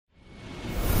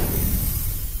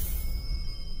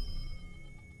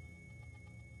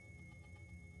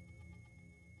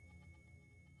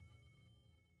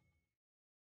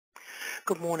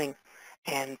Good morning,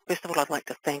 and first of all I'd like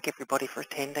to thank everybody for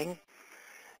attending.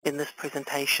 In this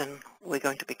presentation we're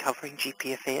going to be covering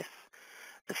GPFS.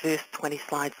 The first 20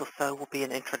 slides or so will be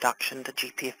an introduction to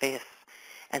GPFS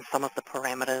and some of the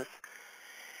parameters,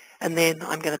 and then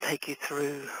I'm going to take you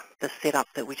through the setup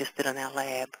that we just did in our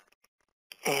lab,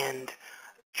 and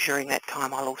during that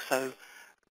time I'll also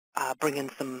bring in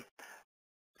some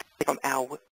from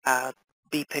our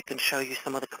BPIC and show you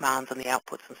some of the commands and the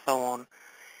outputs and so on,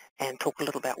 and talk a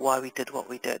little about why we did what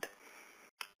we did.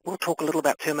 We'll talk a little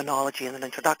about terminology in an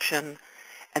introduction,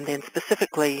 and then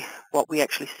specifically what we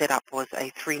actually set up was a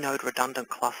 3-node redundant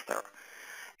cluster.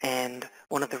 And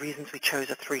one of the reasons we chose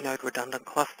a 3-node redundant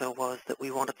cluster was that we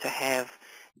wanted to have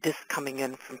disks coming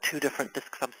in from 2 different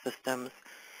disk subsystems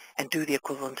and do the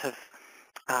equivalent of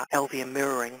LVM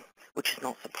mirroring, which is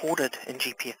not supported in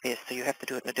GPFS, so you have to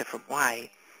do it in a different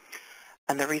way.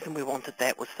 And the reason we wanted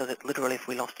that was so that literally if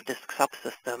we lost a disk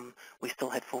subsystem, we still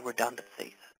had full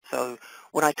redundancies. So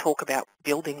when I talk about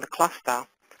building the cluster,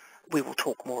 we will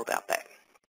talk more about that.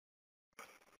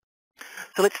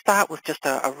 So let's start with just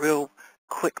a real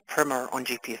quick primer on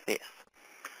GPFS.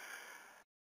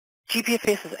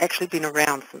 GPFS has actually been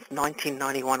around since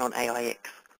 1991 on AIX.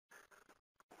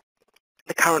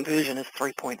 The current version is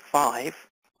 3.5,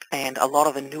 and a lot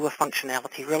of the newer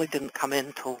functionality really didn't come in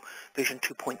until version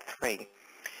 2.3.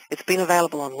 It's been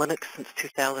available on Linux since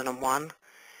 2001,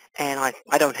 and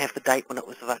I don't have the date when it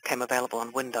came available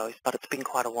on Windows, but it's been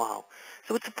quite a while.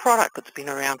 So it's a product that's been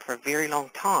around for a very long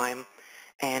time,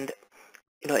 and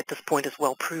at this point is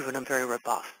well proven and very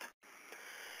robust.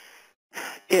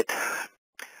 It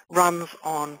runs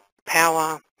on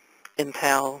Power,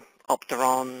 Intel,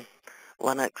 Opteron,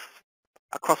 Linux,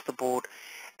 across the board.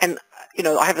 And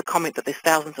I have a comment that there's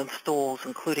thousands of installs,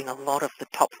 including a lot of the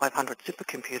top 500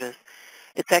 supercomputers.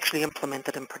 It's actually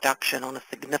implemented in production on a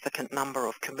significant number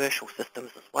of commercial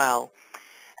systems as well.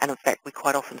 And in fact, we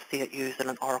quite often see it used in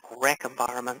an Oracle RAC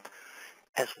environment,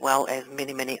 as well as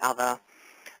many, many other,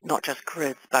 not just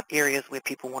grids, but areas where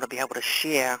people want to be able to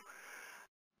share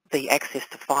the access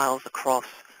to files across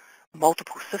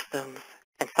multiple systems,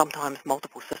 and sometimes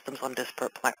multiple systems on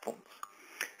disparate platforms.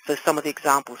 So some of the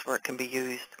examples where it can be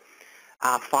used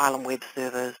are file and web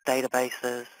servers,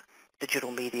 databases,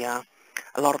 digital media.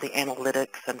 A lot of the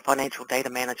analytics and financial data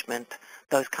management,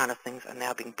 those kind of things are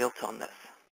now being built on this.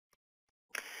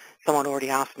 Someone already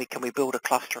asked me, can we build a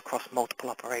cluster across multiple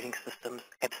operating systems?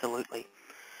 Absolutely.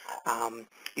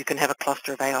 You can have a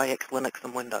cluster of AIX, Linux,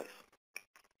 and Windows.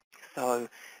 So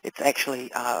it's actually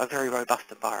a very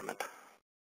robust environment.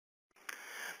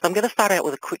 So I'm going to start out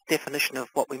with a quick definition of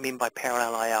what we mean by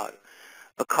parallel I/O,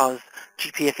 because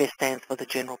GPFS stands for the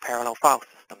General Parallel File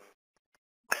System.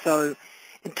 So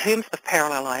in terms of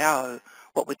parallel I/O,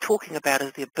 what we're talking about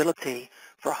is the ability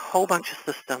for a whole bunch of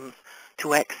systems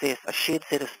to access a shared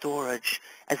set of storage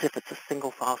as if it's a single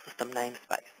file system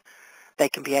namespace. They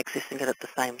can be accessing it at the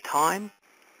same time,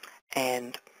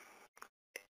 and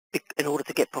in order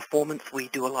to get performance, we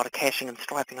do a lot of caching and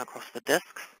striping across the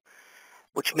disks,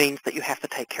 which means that you have to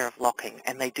take care of locking,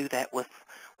 and they do that with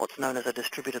what's known as a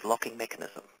distributed locking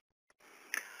mechanism.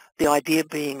 The idea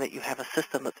being that you have a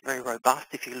system that's very robust.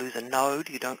 If you lose a node,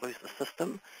 you don't lose the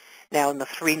system. Now, in the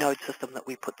 3-node system that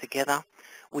we put together,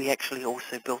 we actually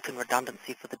also built in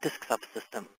redundancy for the disk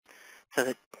subsystem, so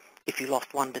that if you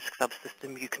lost one disk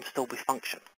subsystem, you can still be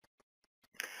functioning.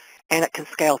 And it can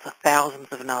scale to thousands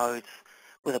of nodes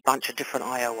with a bunch of different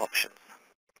I/O options.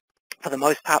 For the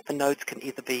most part, the nodes can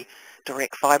either be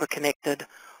direct fiber connected,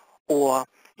 or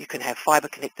you can have fiber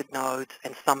connected nodes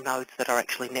and some nodes that are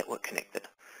actually network connected.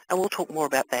 And we'll talk more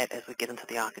about that as we get into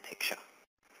the architecture.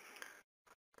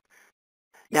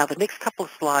 Now, the next couple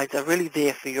of slides are really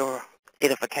there for your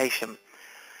edification.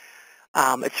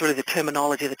 It's really the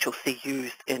terminology that you'll see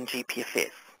used in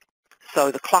GPFS.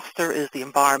 So the cluster is the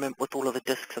environment with all of the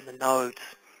disks and the nodes,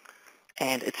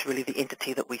 and it's really the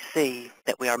entity that we see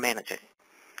that we are managing.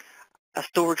 A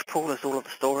storage pool is all of the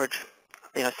storage.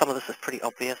 Some of this is pretty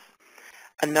obvious.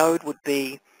 A node would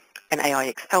be an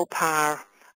AIX LPAR,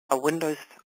 a Windows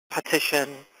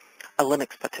partition, a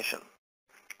Linux partition,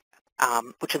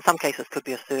 which in some cases could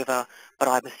be a server, but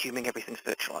I'm assuming everything's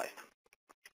virtualized.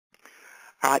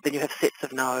 All right, then you have sets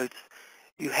of nodes.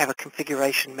 You have a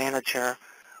configuration manager,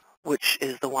 which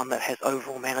is the one that has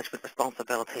overall management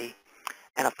responsibility,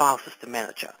 and a file system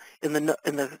manager. In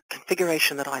the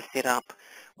configuration that I set up,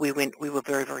 we were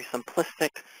very, very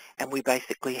simplistic, and we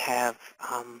basically have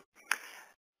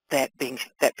that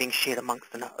being shared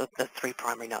amongst the 3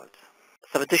 primary nodes.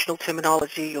 Some additional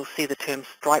terminology, you'll see the term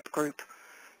stripe group.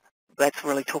 That's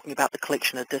really talking about the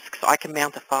collection of disks. So I can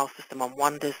mount a file system on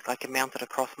one disk, I can mount it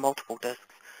across multiple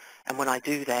disks, And when I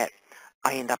do that,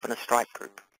 I end up in a Stripe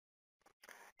group.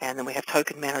 And then we have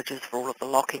token managers for all of the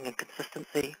locking and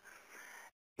consistency.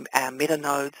 Meta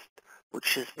nodes,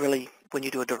 which is really when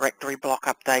you do a directory block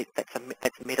update, that's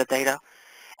metadata.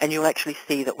 And you'll actually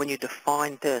see that when you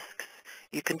define disks,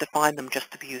 you can define them just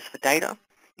to be used for data.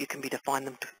 You can define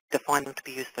them to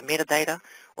be used for metadata,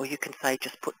 or you can say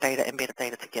just put data and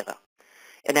metadata together.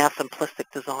 In our simplistic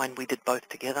design, we did both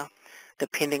together.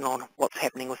 Depending on what's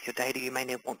happening with your data, you may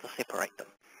want to separate them.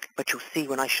 But you'll see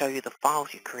when I show you the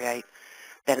files you create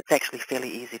that it's actually fairly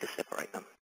easy to separate them.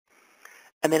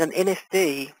 And then an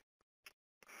NSD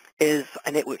is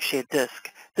a network shared disk.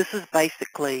 This is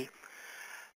basically,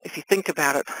 if you think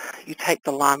about it, you take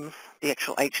the LUNs, the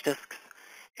actual H disks,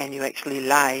 and you actually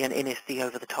lay an NSD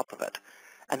over the top of it.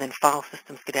 And then file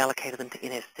systems get allocated into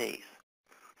NSDs.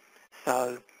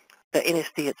 So the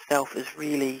NSD itself is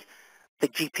really the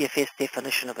GPFS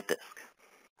definition of a disk.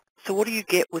 So what do you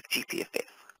get with GPFS?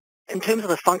 In terms of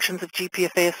the functions of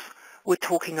GPFS, we're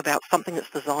talking about something that's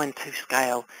designed to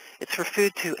scale. It's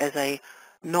referred to as a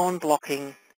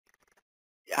non-blocking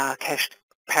cached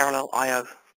parallel I/O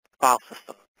file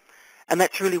system. And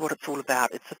that's really what it's all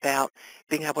about. It's about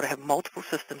being able to have multiple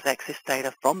systems access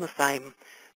data from the same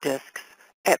disks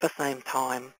at the same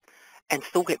time and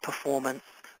still get performance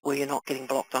where you're not getting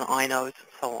blocked on inodes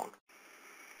and so on.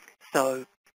 So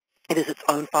it is its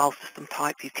own file system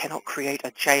type. You cannot create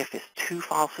a JFS2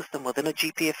 file system within a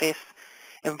GPFS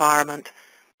environment,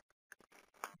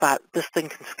 but this thing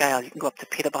can scale. You can go up to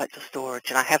petabytes of storage,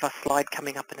 and I have a slide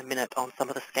coming up in a minute on some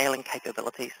of the scaling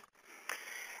capabilities.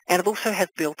 And it also has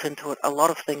built into it a lot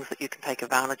of things that you can take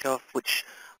advantage of, which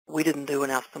we didn't do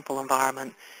in our simple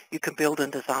environment. You can build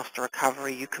in disaster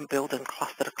recovery. You can build in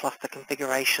cluster-to-cluster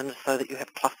configurations so that you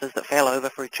have clusters that fail over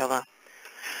for each other.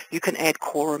 You can add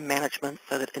quorum management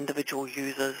so that individual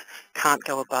users can't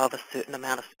go above a certain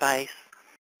amount of space.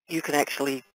 You can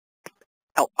actually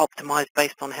optimize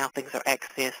based on how things are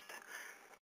accessed.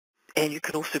 And you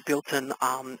can also build in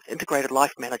integrated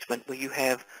life management where you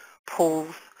have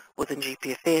pools within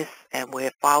GPFS and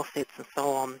where file sets and so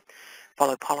on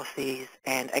follow policies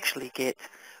and actually get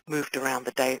moved around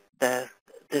the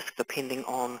disk depending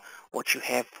on what you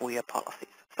have for your policies.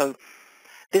 So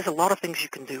there's a lot of things you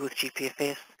can do with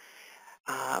GPFS.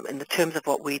 In the terms of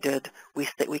what we did, we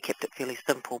kept it fairly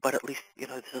simple, but at least, you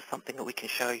know, this is something that we can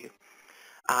show you.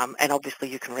 And obviously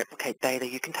you can replicate data,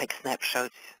 you can take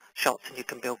snapshots, and you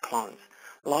can build clones.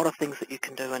 A lot of things that you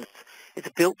can do, and it's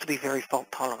built to be very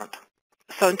fault tolerant.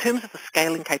 So in terms of the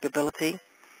scaling capability,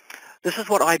 this is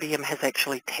what IBM has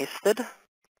actually tested.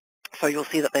 So you'll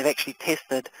see that they've actually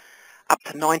tested up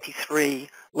to 93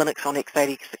 Linux on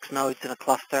x86 nodes in a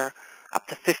cluster, up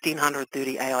to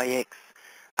 1530 AIX.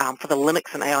 For the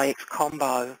Linux and AIX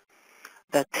combo,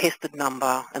 the tested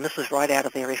number, and this is right out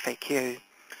of their FAQ,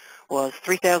 was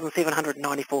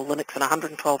 3,794 Linux and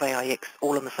 112 AIX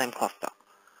all in the same cluster.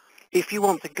 If you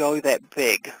want to go that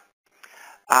big,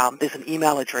 there's an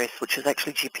email address, which is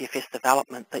actually GPFS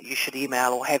development, that you should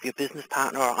email or have your business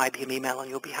partner or IBM email on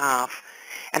your behalf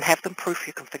and have them proof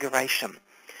your configuration.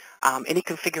 Any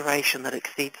configuration that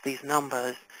exceeds these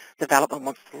numbers, development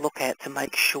wants to look at to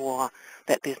make sure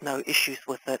that there's no issues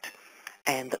with it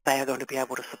and that they are going to be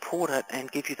able to support it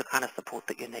and give you the kind of support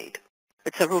that you need.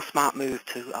 It's a real smart move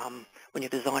to, when you're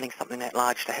designing something that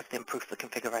large, to have them proof the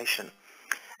configuration.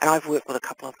 And I've worked with a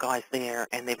couple of guys there,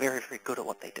 and they're very, very good at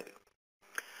what they do.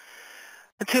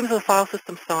 In terms of the file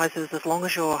system sizes, as long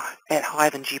as you're at higher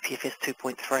than GPFS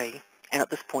 2.3, and at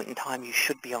this point in time you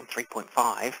should be on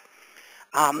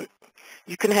 3.5,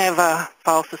 you can have a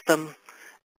file system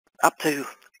up to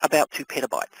about 2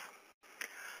 petabytes.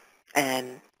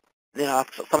 And you know,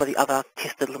 some of the other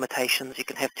tested limitations, you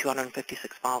can have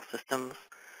 256 file systems.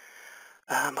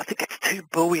 I think it's 2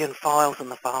 billion files in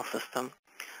the file system.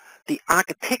 The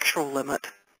architectural limit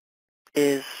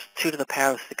is 2 to the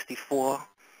power of 64,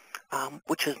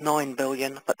 which is 9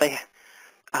 billion, but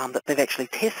that they've actually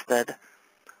tested,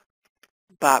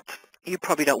 but you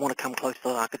probably don't want to come close to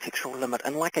the architectural limit.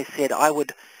 And like I said,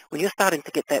 when you're starting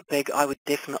to get that big, I would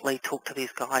definitely talk to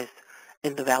these guys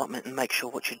in development and make sure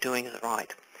what you're doing is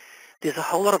right. There's a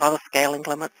whole lot of other scaling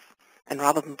limits, and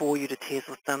rather than bore you to tears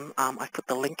with them, I've put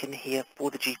the link in here for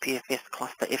the GPFS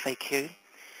cluster FAQ.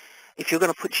 If you're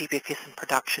going to put GPFS in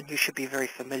production, you should be very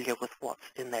familiar with what's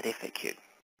in that FAQ.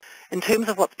 In terms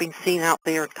of what's been seen out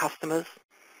there in customers,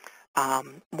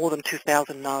 more than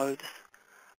 2,000 nodes,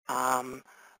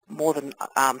 more than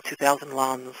 2,000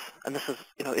 LUNs, and this is,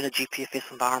 you know, in a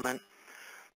GPFS environment.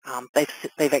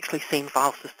 They've actually seen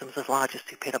file systems as large as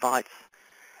 2 petabytes,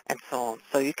 and so on.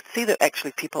 So you can see that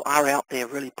actually people are out there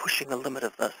really pushing the limit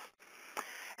of this.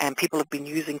 and people have been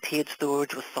using tiered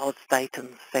storage with solid state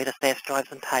and SATA flash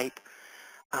drives and tape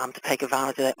to take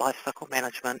advantage of that lifecycle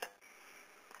management.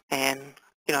 And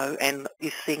and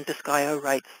you're seeing disk I/O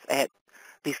rates at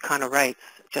these kind of rates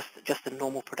just in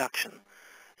normal production.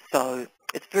 So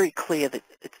it's very clear that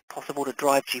it's possible to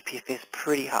drive GPFS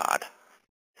pretty hard.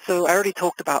 So I already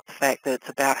talked about the fact that it's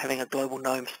about having a global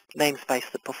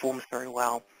namespace that performs very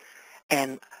well.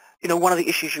 And one of the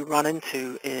issues you run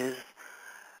into is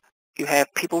you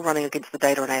have people running against the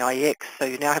data in AIX, so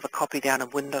you now have a copy down in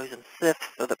Windows and CIF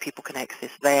so that people can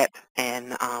access that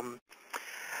and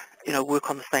work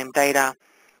on the same data.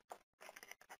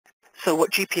 So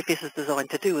what GPFS is designed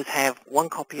to do is have one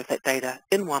copy of that data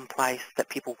in one place that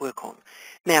people work on.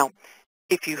 Now,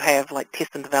 if you have like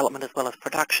test and development as well as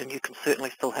production, you can certainly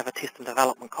still have a test and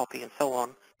development copy and so on.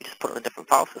 You just put it in a different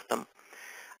file system.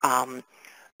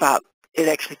 But it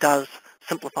actually does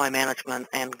simplify management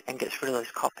and gets rid of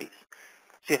those copies.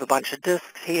 So you have a bunch of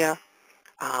disks here.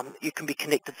 You can be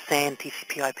connected SAN,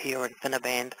 TCP/IP, or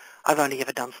InfiniBand. I've only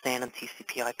ever done SAN and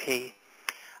TCP/IP.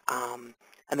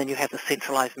 And then you have the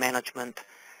centralized management.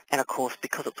 And of course,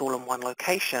 because it's all in one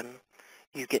location,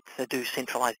 you get to do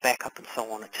centralized backup and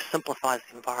so on. It just simplifies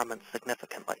the environment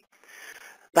significantly.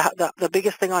 The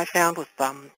biggest thing I found with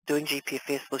doing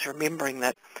GPFS was remembering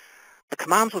that the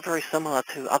commands were very similar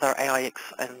to other AIX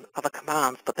and other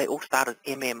commands, but they all started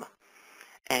MM.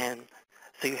 And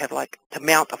so you have like, to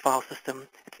mount a file system,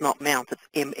 it's not mount, it's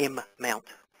MM mount.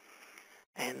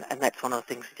 And that's one of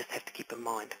the things you just have to keep in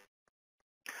mind.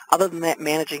 Other than that,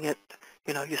 managing it,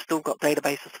 you've still got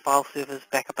databases, file servers,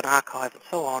 backup and archive, and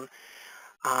so on.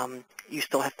 You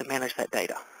still have to manage that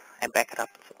data and back it up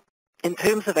and so on. In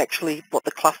terms of actually what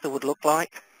the cluster would look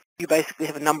like, you basically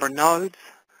have a number of nodes.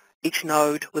 Each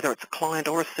node, whether it's a client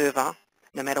or a server,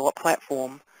 no matter what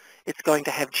platform, it's going to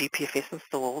have GPFS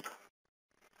installed.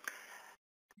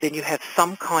 Then you have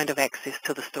some kind of access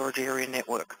to the storage area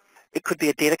network. It could be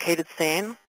a dedicated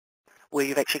SAN, where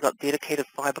you've actually got dedicated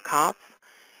fiber cards.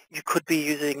 You could be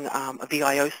using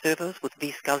VIO servers with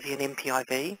vSCSI and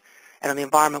MPIV. And in the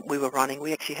environment we were running,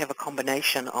 we actually have a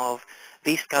combination of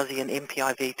vSCSI and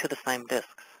MPIV to the same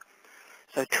disks.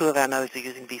 So 2 of our nodes are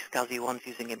using vSCSI, one's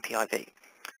using MPIV.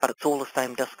 But it's all the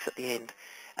same disks at the end.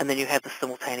 And then you have the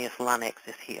simultaneous LUN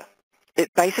access here.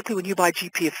 Basically, when you buy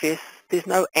GPFS, there's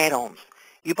no add-ons.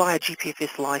 You buy a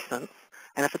GPFS license,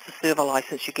 and if it's a server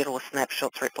license, you get all the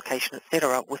snapshots, replication,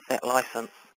 etc. with that license.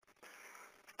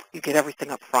 You get everything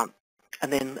up front.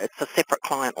 And then it's a separate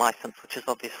client license, which is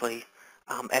obviously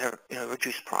at a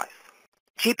reduced price.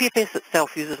 GPFS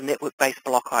itself uses network-based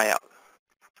block I/O.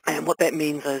 And what that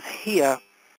means is here,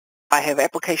 I have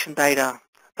application data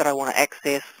that I want to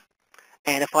access,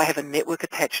 and if I have a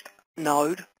network-attached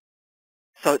node,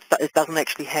 so it doesn't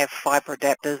actually have fiber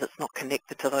adapters, it's not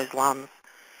connected to those LUNs,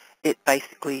 it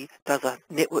basically does a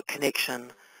network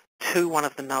connection to one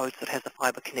of the nodes that has a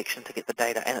fiber connection to get the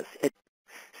data, and it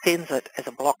sends it as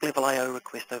a block-level I/O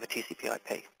request over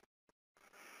TCP/IP.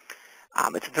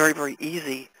 It's very, very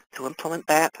easy to implement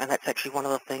that, and that's actually one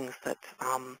of the things that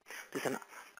there's an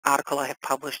article I have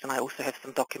published, and I also have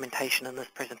some documentation in this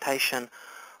presentation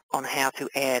on how to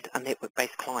add a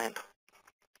network-based client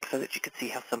so that you can see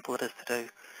how simple it is to do.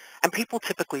 And people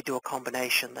typically do a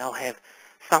combination. They'll have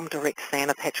some direct SAN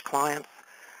attached clients,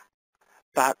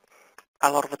 but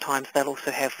a lot of the times they'll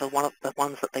also have the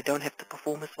ones that they don't have to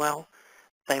perform as well.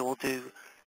 They will do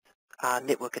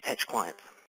network attached clients.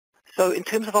 So in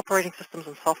terms of operating systems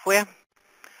and software,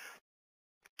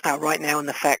 right now in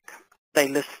the FAQ, they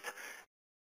list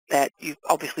that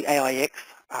obviously AIX,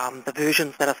 the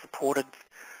versions that are supported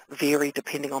vary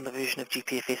depending on the version of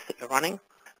GPFS that you're running.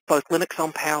 Both Linux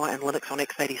on Power and Linux on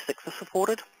x86 are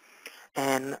supported.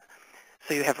 And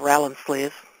so you have RHEL and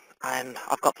SLES, and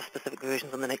I've got the specific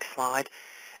versions on the next slide.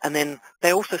 And then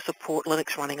they also support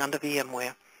Linux running under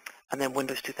VMware, and then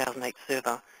Windows 2008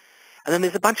 Server. And then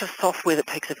there's a bunch of software that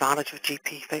takes advantage of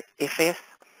GPFS,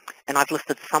 and I've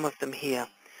listed some of them here.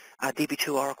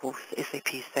 DB2, Oracle,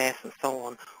 SAP, SAS, and so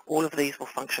on. All of these will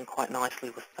function quite nicely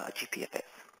with GPFS.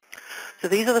 So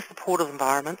these are the supportive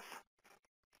environments,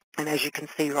 and as you can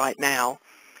see right now,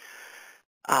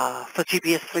 for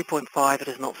GPS 3.5 it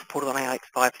is not supported on AIX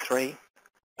 5.3,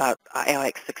 but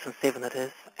AIX 6 and 7 it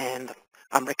is, and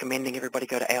I'm recommending everybody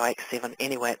go to AIX 7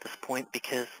 anyway at this point,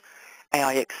 because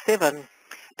AIX 7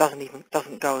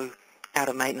 doesn't go out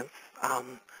of maintenance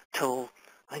till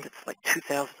I think it's like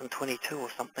 2022 or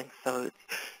something. So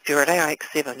if you're at AIX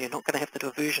 7, you're not going to have to do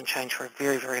a version change for a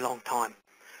very, very long time.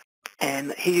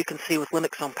 And here you can see with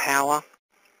Linux on Power,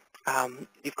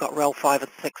 you've got RHEL 5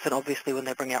 and 6, and obviously when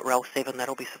they bring out RHEL 7,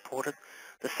 that'll be supported.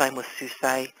 The same with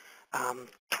SUSE,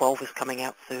 12 is coming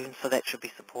out soon, so that should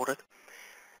be supported.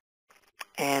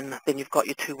 And then you've got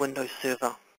your two Windows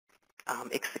Server,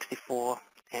 x64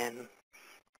 and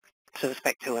Service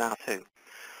Pack 2 and R2.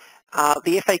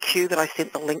 The FAQ that I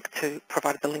sent the link to,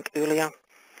 provided the link earlier,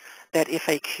 that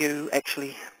FAQ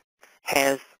actually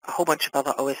has a whole bunch of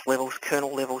other OS levels,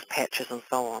 kernel levels, patches, and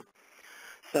so on.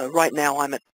 So right now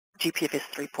I'm at GPFS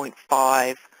 3.5,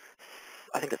 I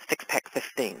think it's 6-pack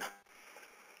 15.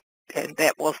 And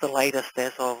that was the latest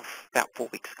as of about 4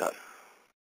 weeks ago.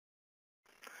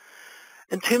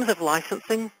 In terms of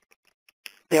licensing,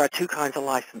 there are two kinds of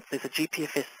license. There's a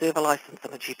GPFS server license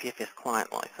and a GPFS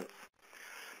client license.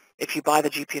 If you buy the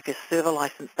GPFS server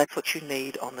license, that's what you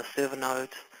need on the server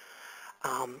nodes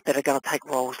that are going to take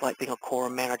roles like being a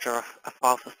quorum manager, a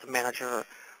file system manager,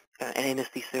 an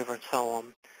NSD server, and so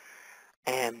on.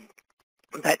 And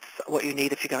that's what you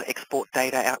need if you're going to export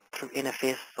data out through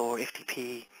NFS or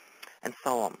FTP and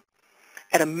so on.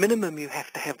 At a minimum, you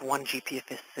have to have one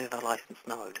GPFS server license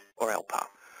node or LPAR.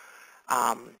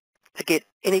 To get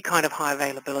any kind of high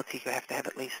availability, you have to have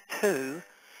at least two.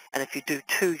 And if you do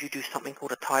two, you do something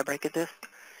called a tiebreaker disk.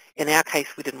 In our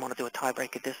case, we didn't want to do a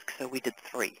tiebreaker disk, so we did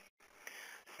 3.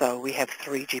 So we have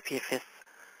 3 GPFS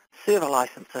server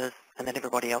licenses, and then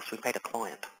everybody else we made a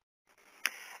client.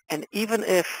 And even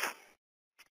if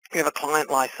you have a client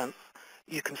license,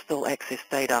 you can still access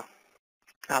data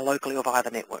locally or via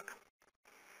the network.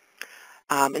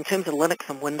 In terms of Linux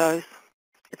and Windows,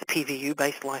 it's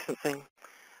PVU-based licensing.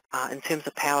 In terms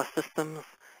of power systems,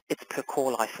 it's per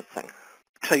core licensing.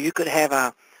 So you could have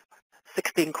a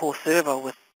 16-core server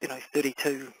with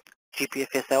 32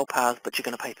 GPFS LPARs, but you're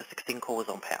going to pay for 16 cores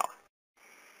on power.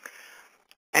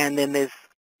 And then there's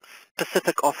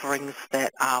specific offerings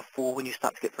that are for when you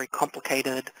start to get very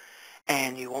complicated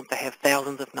and you want to have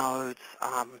thousands of nodes.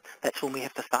 That's when we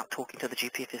have to start talking to the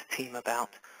GPFS team about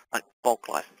like bulk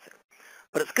licensing.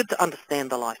 But it's good to understand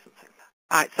the licensing.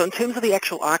 All right, so in terms of the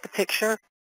actual architecture,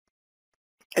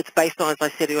 it's based on, as I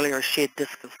said earlier, a shared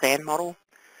disk and SAN model.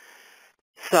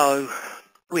 So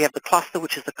we have the cluster,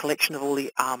 which is the collection of all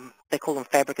the, they call them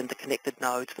fabric interconnected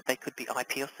nodes, but they could be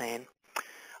IP or SAN.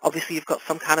 Obviously, you've got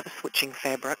some kind of a switching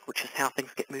fabric, which is how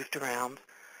things get moved around,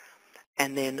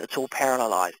 and then it's all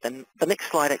parallelized. And the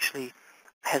next slide actually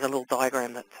has a little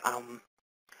diagram that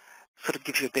sort of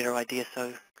gives you a better idea.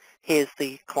 So here's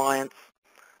the clients,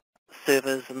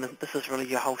 servers, and this is really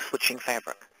your whole switching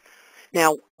fabric.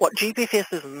 Now, what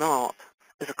GPFS is not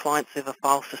is a client-server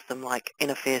file system like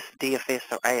NFS, DFS,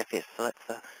 or AFS, so that's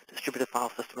a distributed file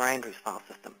system or Andrews file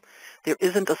system. There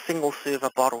isn't a single server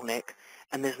bottleneck,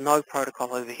 and there's no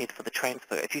protocol overhead for the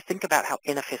transfer. If you think about how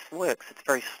NFS works, it's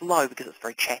very slow because it's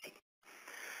very chatty.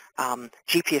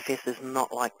 GPFS is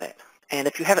not like that. And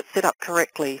if you have it set up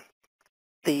correctly,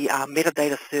 the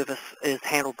metadata service is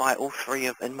handled by all 3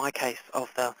 of, in my case,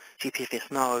 of the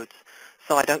GPFS nodes,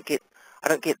 so I don't get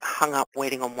hung up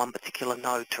waiting on one particular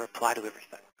node to reply to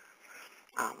everything.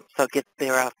 So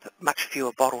there are much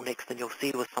fewer bottlenecks than you'll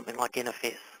see with something like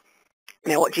NFS.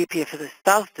 Now what GPFS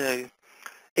does do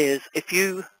is if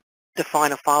you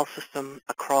define a file system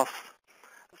across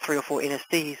 3 or 4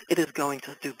 NSDs, it is going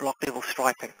to do block level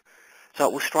striping. So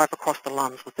it will stripe across the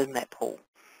LUNs within that pool.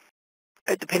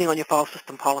 Depending on your file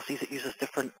system policies, it uses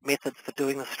different methods for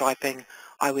doing the striping.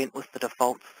 I went with the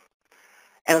defaults.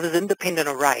 And it is independent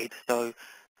of RAID, so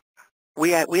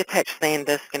we attach SAN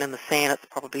disk, and in the SAN it's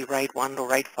probably RAID 1 or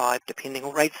RAID 5,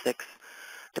 or RAID 6,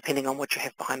 depending on what you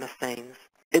have behind the scenes.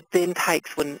 It then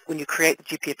takes, when you create the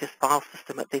GPFS file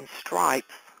system, it then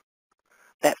stripes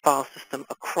that file system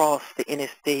across the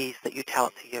NSDs that you tell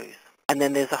it to use. And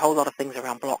then there's a whole lot of things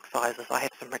around block sizes. I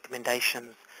have some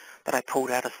recommendations that I pulled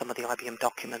out of some of the IBM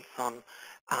documents on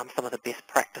some of the best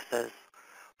practices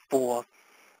for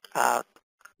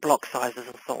block sizes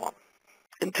and so on.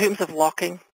 In terms of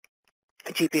locking,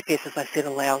 GPFS, as I said,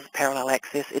 allows parallel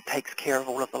access. It takes care of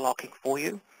all of the locking for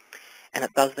you, and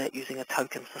it does that using a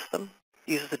token system.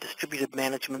 It uses the distributed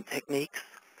management techniques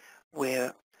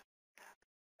where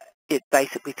it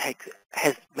basically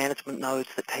has management nodes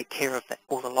that take care of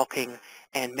all the locking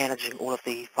and managing all of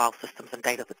the file systems and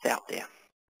data that's out there.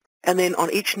 And then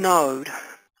on each node,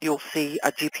 you'll see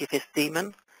a GPFS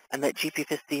daemon, and that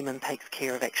GPFS daemon takes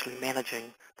care of actually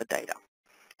managing the data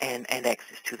and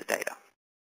access to the data.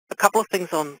 A couple of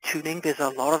things on tuning. There's a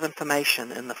lot of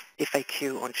information in the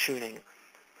FAQ on tuning.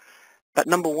 But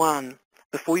number one,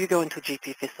 before you go into a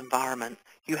GPFS environment,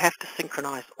 you have to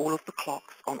synchronize all of the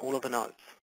clocks on all of the nodes.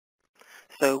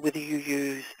 So whether you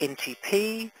use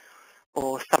NTP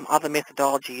or some other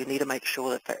methodology, you need to make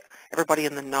sure that for everybody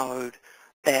in the node,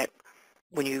 that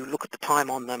when you look at the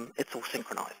time on them, it's all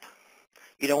synchronized.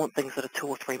 You don't want things that are 2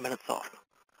 or 3 minutes off.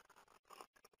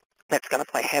 That's going to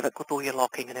play havoc with all your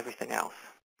locking and everything else.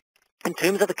 In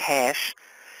terms of the cache,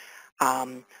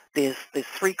 there's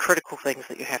 3 critical things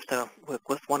that you have to work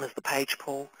with. One is the page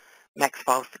pool, max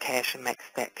files to cache, and max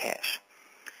stat cache.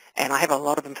 And I have a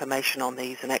lot of information on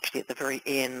these, and actually at the very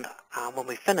end, when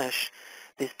we finish,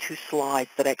 there's 2 slides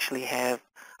that actually have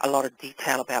a lot of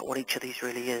detail about what each of these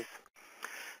really is.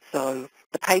 So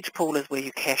the page pool is where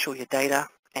you cache all your data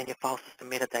and your file system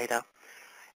metadata.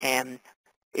 And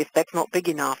if that's not big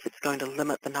enough, it's going to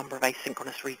limit the number of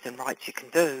asynchronous reads and writes you can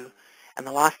do. And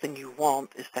the last thing you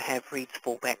want is to have reads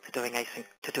fall back to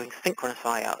doing synchronous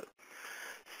I/O.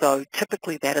 So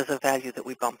typically that is a value that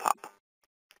we bump up.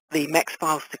 The max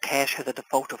files to cache has a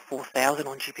default of 4,000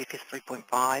 on GPFS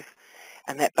 3.5,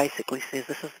 and that basically says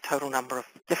this is the total number of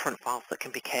different files that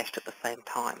can be cached at the same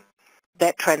time.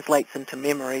 That translates into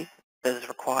memory that is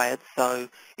required, so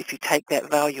if you take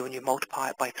that value and you multiply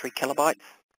it by 3 kilobytes,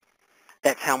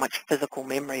 that's how much physical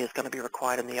memory is going to be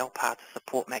required in the LPAR to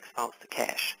support max files to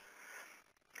cache.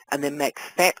 And then max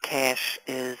stat cache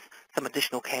is some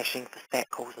additional caching for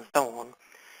stat calls and so on,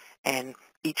 and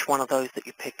each one of those that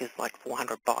you pick is like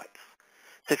 400 bytes.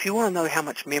 So if you want to know how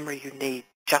much memory you need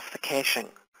just for caching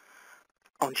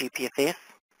on GPFS,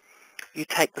 you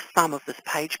take the sum of this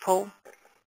page pool,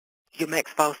 your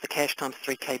max files to cache times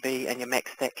 3 KB, and your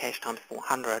max stat cache times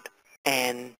 400,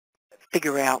 and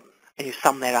figure out, and you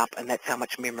sum that up, and that's how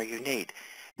much memory you need.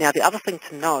 Now the other thing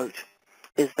to note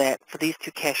is that for these 2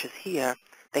 caches here,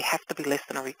 they have to be less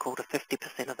than or equal to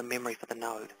 50% of the memory for the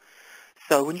node.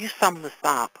 So when you sum this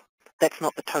up, that's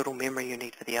not the total memory you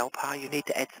need for the LPAR. You need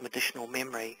to add some additional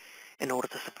memory in order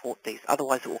to support these.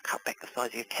 Otherwise it will cut back the size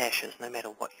of your caches no matter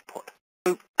what you put.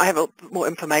 So I have a bit more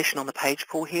information on the page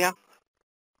pool here,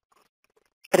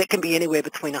 but it can be anywhere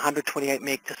between 128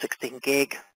 meg to 16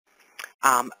 gig.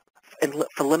 And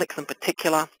for Linux in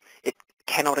particular, it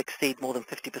cannot exceed more than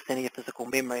 50% of your physical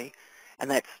memory,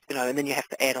 and that's, and then you have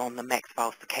to add on the max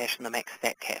files to cache and the max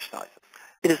stat cache sizes.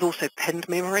 It is also pinned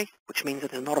memory, which means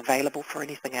it is not available for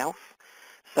anything else.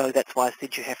 So that's why I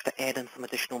said you have to add in some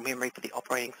additional memory for the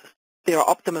operating system. There are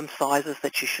optimum sizes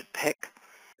that you should pick,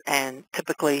 and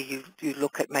typically you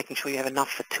look at making sure you have enough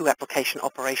for 2 application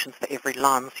operations for every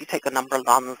LUN. So you take the number of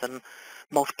LUNs and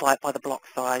multiply it by the block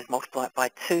size, multiply it by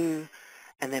 2,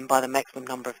 and then by the maximum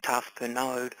number of tasks per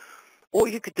node. Or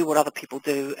you could do what other people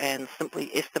do and simply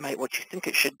estimate what you think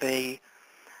it should be,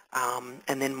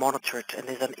 and then monitor it. And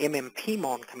there's an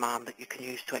mmpmon command that you can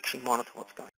use to actually monitor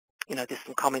what's going on. There's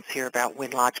some comments here about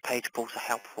when large page pools are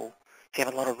helpful, if you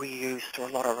have a lot of reuse or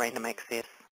a lot of random access.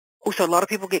 Also, a lot of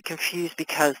people get confused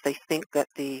because they think that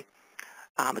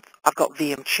I've got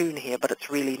VM tune here, but it's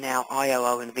really now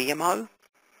IOO and VMO.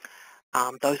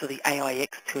 Those are the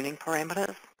AIX tuning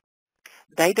parameters.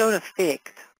 They don't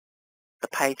affect the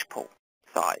page pool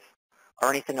size or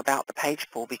anything about the page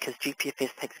pool because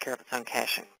GPFS takes care of its own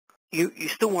caching. You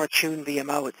still want to tune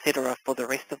VMO, etc. for the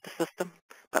rest of the system,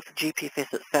 but for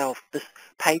GPFS itself, this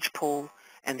page pool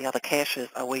and the other caches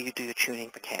are where you do your tuning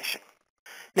for caching.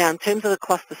 Now, in terms of the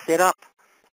cluster setup,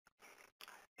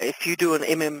 if you do an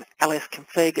mmls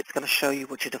config, it's going to show you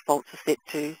what your defaults are set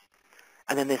to,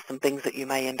 and then there's some things that you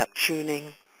may end up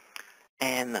tuning,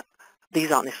 and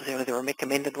these aren't necessarily the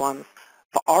recommended ones.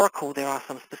 For Oracle, there are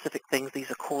some specific things. These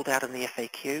are called out in the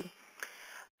FAQ.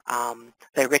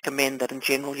 They recommend that in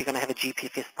general you're going to have a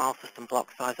GPFS file system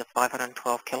block size of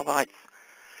 512 kilobytes.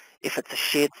 If it's a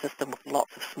shared system with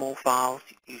lots of small files,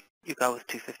 you go with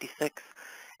 256.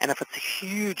 And if it's a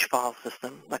huge file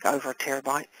system, like over a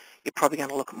terabyte, you're probably going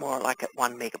to look more like at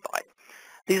 1 megabyte.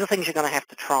 These are things you're going to have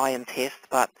to try and test,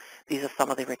 but these are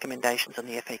some of the recommendations in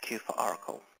the FAQ for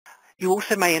Oracle. You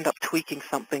also may end up tweaking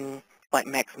something like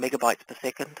max megabytes per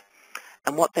second.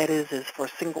 And what that is for a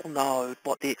single node,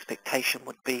 what the expectation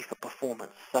would be for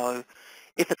performance. So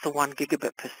if it's a 1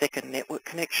 gigabit per second network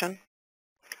connection,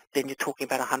 then you're talking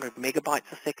about 100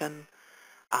 megabytes a second.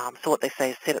 So what they say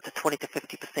is set it to 20 to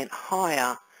 50%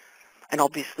 higher, and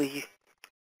obviously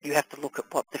you have to look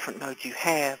at what different nodes you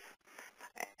have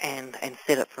and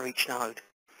set it for each node.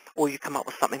 Or you come up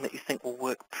with something that you think will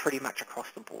work pretty much across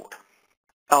the board.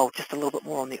 Oh, just a little bit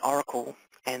more on the Oracle,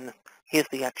 and here's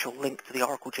the actual link to the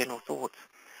Oracle General Thoughts.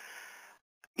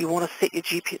 You want to set your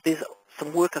GPU, there's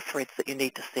some worker threads that you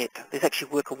need to set. There's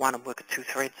actually worker 1 and worker 2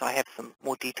 threads. I have some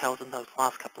more details in those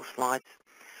last couple of slides.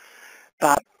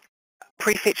 But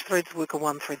prefetch threads, worker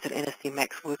 1 threads, and NSD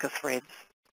Max worker threads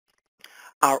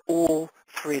are all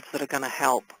threads that are going to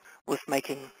help with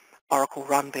making Oracle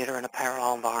run better in a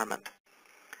parallel environment.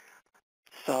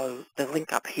 So the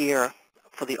link up here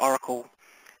for the Oracle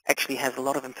actually has a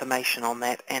lot of information on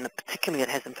that, and particularly it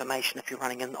has information if you're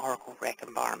running an Oracle RAC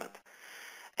environment.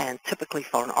 And typically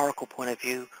from an Oracle point of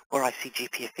view, where I see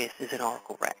GPFS is in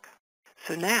Oracle RAC.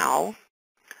 So now,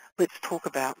 let's talk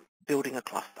about building a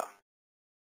cluster.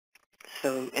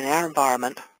 So in our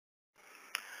environment,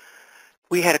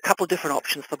 we had a couple of different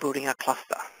options for building our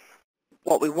cluster.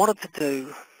 What we wanted to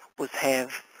do was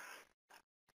have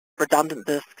redundant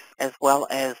disks as well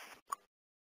as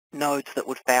nodes that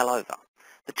would fail over.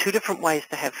 The two different ways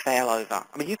to have failover,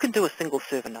 I mean, you can do a single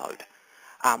server node.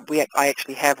 I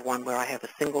actually have one where I have a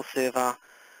single server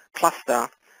cluster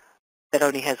that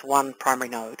only has one primary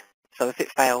node. So if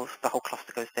it fails, the whole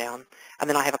cluster goes down. And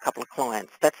then I have a couple of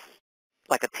clients. That's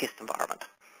like a test environment.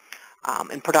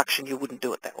 In production, you wouldn't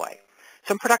do it that way.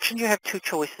 So in production, you have two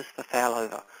choices for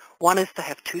failover. One is to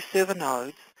have two server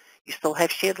nodes. You still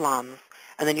have shared LUNs.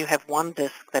 And then you have one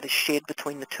disk that is shared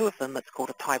between the two of them that's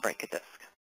called a tiebreaker disk.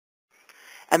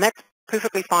 And that's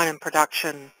perfectly fine in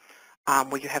production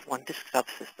where you have one disk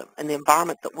subsystem. In the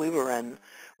environment that we were in,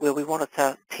 where we wanted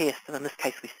to test, and in this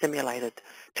case we simulated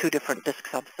two different disk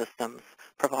subsystems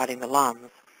providing the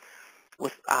LUNs,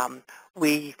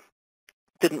 we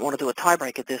didn't want to do a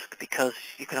tiebreaker disk because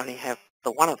you can only have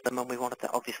the one of them, and we wanted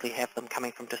to obviously have them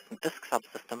coming from distant disk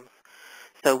subsystems.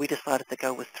 So we decided to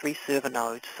go with 3 server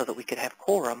nodes so that we could have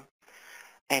quorum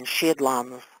and shared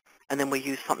LUNs, and then we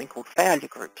used something called failure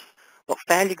groups. What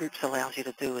failure groups allows you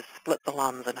to do is split the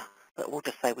LUNs, and we'll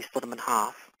just say we split them in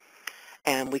half,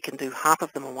 and we can do half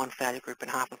of them in one failure group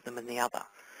and half of them in the other.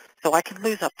 So I can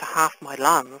lose up to half my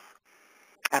LUNs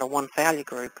out of one failure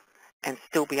group and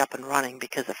still be up and running,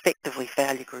 because effectively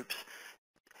failure groups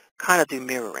kind of do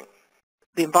mirroring.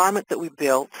 The environment that we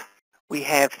built, we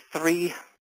have 3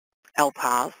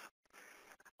 LPARs,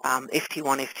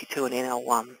 FT1, FT2, and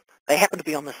NL1. They happen to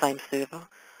be on the same server,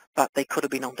 but they could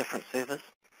have been on different servers.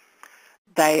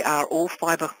 They are all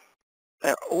fiber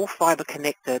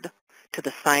connected to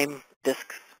the same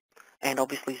disks and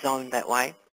obviously zoned that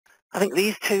way. I think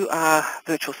these two are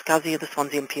virtual SCSI, this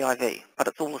one's MPIV, but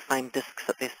it's all the same disks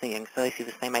that they're seeing, so they see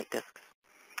the same 8 disks.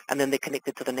 And then they're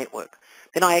connected to the network.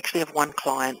 Then I actually have one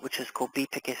client which is called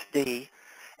bpfsapr2014,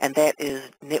 and that is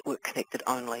network connected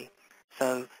only.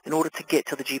 So in order to get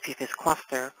to the GPFS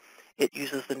cluster, it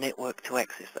uses the network to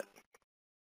access it.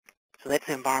 So that's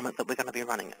the environment that we're going to be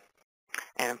running in.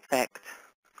 And in fact,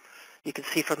 you can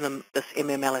see from this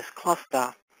MMLS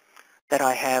cluster that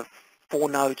I have 4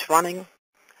 nodes running.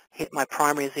 My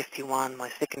primary is FT1, my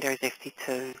secondary is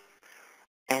FT2,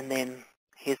 and then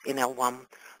here's NL1.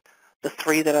 The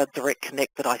 3 that are direct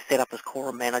connected I set up as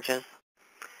quorum managers,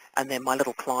 and then my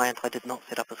little client I did not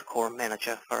set up as a quorum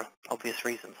manager for obvious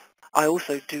reasons. I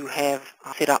also do have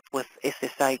set up with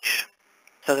SSH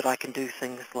so that I can do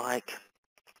things like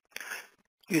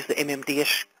use the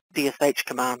DSH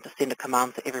command to send a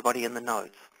command to everybody in the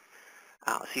nodes.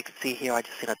 So you can see here I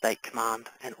just sent a date command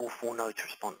and all 4 nodes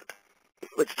responded.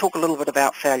 Let's talk a little bit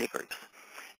about failure groups.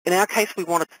 In our case, we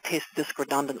wanted to test disk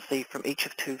redundancy from each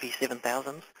of 2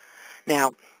 V7000s.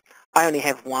 Now, I only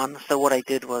have one, so what I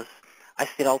did was I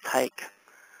said I'll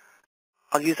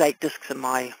use 8 disks in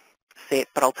my set,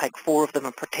 but I'll take 4 of them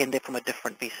and pretend they're from a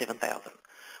different V7000.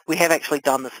 We have actually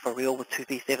done this for real with 2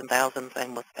 V7000s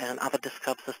and other disk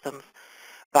subsystems,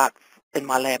 but in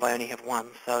my lab I only have one,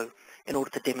 so in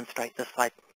order to demonstrate this, I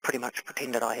pretty much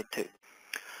pretended I had 2.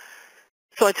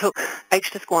 So I took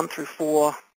HDisk 1 through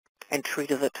 4 and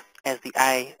treated it as the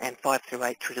A, and 5 through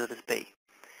 8 treated it as B.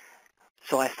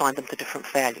 So I assigned them to different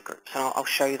failure groups, and I'll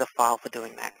show you the file for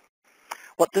doing that.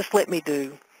 What this let me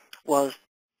do was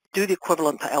do the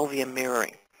equivalent to LVM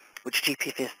mirroring, which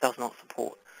GPFS does not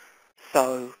support.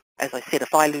 So, as I said,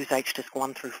 if I lose HDisk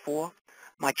 1 through 4,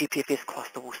 my GPFS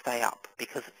cluster will stay up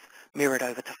because it's mirrored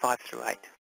over to 5 through 8.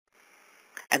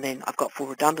 And then I've got full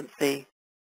redundancy,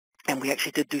 and we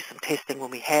actually did do some testing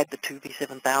when we had the 2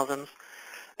 V7000s,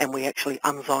 and we actually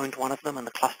unzoned one of them and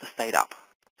the cluster stayed up.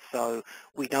 So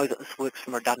we know that this works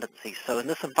from redundancy. So in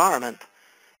this environment,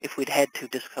 if we'd had 2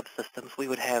 disk subsystems, we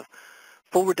would have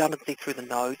full redundancy through the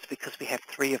nodes because we have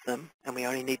 3 of them and we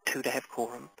only need 2 to have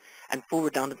quorum, and full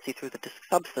redundancy through the disk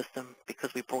subsystem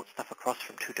because we brought stuff across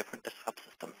from 2 different disk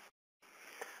subsystems.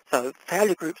 So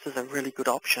failure groups is a really good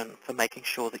option for making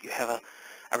sure that you have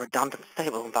a redundant,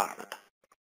 stable environment.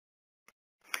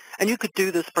 And you could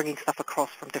do this bringing stuff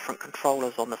across from different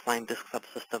controllers on the same disk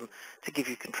subsystem to give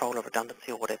you controller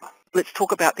redundancy or whatever. Let's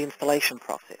talk about the installation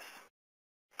process.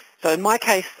 So in my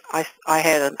case, I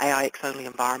had an AIX-only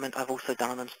environment. I've also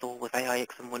done an install with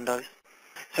AIX and Windows.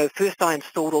 So first I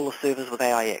installed all the servers with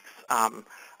AIX.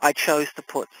 I chose to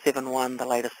put 7.1, the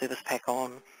latest service pack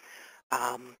on.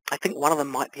 I think one of them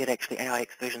might be at actually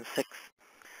AIX version 6.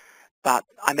 but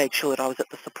I made sure that I was at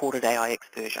the supported AIX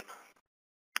version.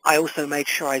 I also made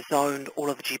sure I zoned all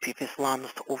of the GPFS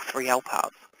LUNs to all 3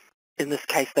 LPARs. In this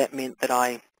case, that meant that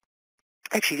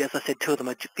actually, as I said, 2 of them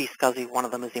are vSCSI, 1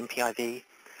 of them is MPIV,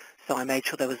 so I made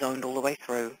sure they were zoned all the way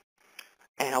through,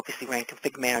 and obviously ran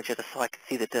Config Manager so I could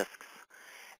see the disks.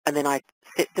 And then I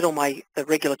did all the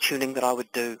regular tuning that I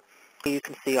would do. Here you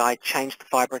can see I changed the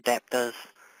fiber adapters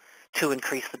to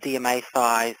increase the DMA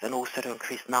size and also to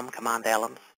increase num command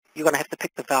alums. You're going to have to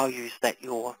pick the values that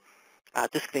your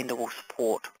disk vendor will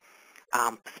support,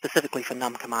 specifically for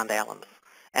num command alums,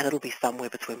 and it'll be somewhere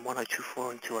between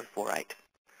 1024 and 2048.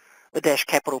 The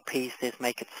 -P says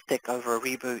make it stick over a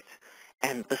reboot,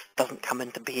 and this doesn't come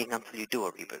into being until you do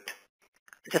a reboot.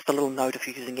 Just a little note, if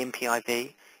you're using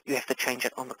MPIV, you have to change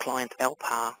it on the client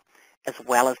LPAR as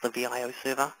well as the VIO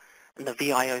server, and the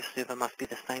VIO server must be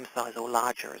the same size or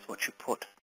larger as what you put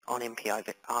on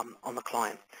MPIV on the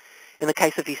client. In the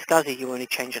case of vSCSI, you only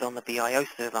change it on the VIO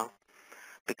server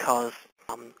because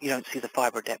you don't see the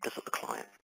fiber adapters at the client.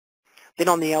 Then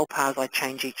on the LPARs, I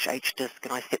change each HDisk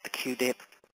and I set the queue depth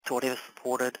to whatever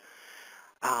supported.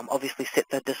 Obviously set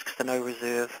the disks to no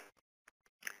reserve.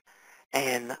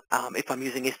 And if I'm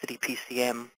using STD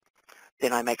PCM,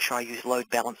 then I make sure I use load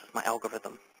balance as my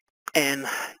algorithm. And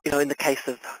in the case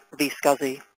of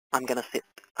vSCSI, I'm going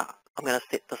to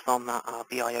set this on the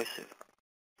VIO server.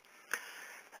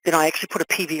 Then I actually put a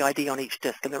PVID on each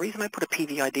disk, and the reason I put a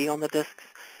PVID on the disks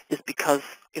is because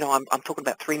I'm talking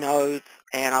about 3 nodes,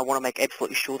 and I want to make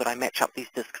absolutely sure that I match up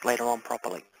these disks later on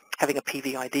properly. Having a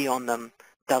PVID on them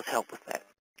does help with that.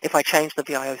 If I change the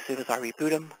VIO servers, I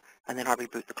reboot them, and then I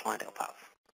reboot the client LPARs.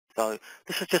 So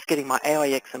this is just getting my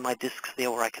AIX and my disks there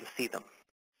where I can see them.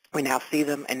 We now see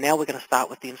them, and now we're going to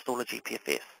start with the installer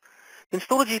GPFS. The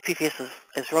installer GPFS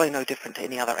is really no different to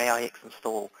any other AIX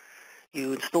install.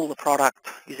 You install the product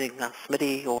using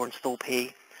SMIDI or install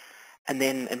P, and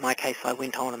then in my case I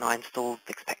went on and I installed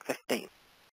FixPack 15.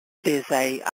 There's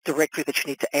a directory that you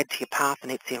need to add to your path in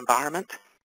its environment,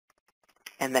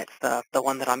 and that's the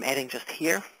one that I'm adding just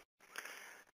here.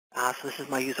 So this is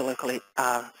my user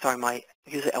my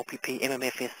user LPP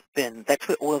MMFS bin. That's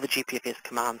where all of the GPFS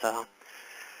commands are.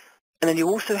 And then you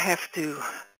also have to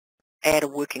add a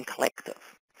working collective.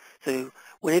 So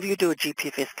whenever you do a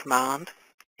GPFS command,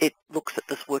 it looks at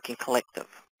this working collective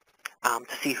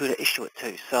to see who to issue it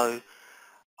to. So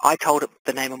I told it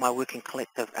the name of my working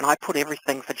collective, and I put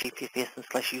everything for GPFS and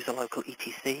 /user local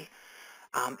etc.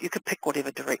 You could pick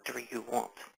whatever directory you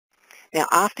want. Now,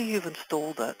 after you've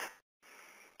installed it,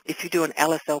 if you do an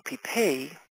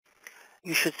LSLPP,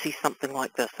 you should see something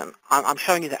like this. And I'm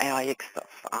showing you the AIX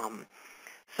stuff.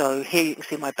 So here you can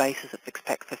see my bases at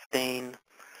FixPack 15,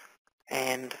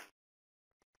 and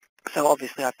so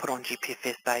obviously I put on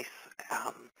GPFS base,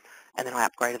 and then I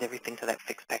upgraded everything to that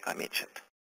FixPack I mentioned.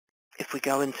 If we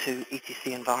go into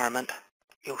etc environment,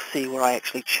 you'll see where I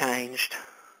actually changed.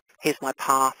 Here's my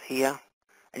path here,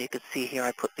 and you can see here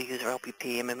I put the user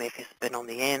LPP MMFS bin on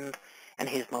the end, and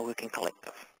here's my working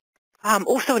collective.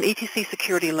 Also in etc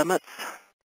security limits,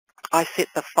 I set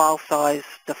the file size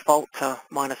default to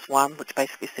 -1, which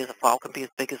basically says a file can be as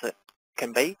big as it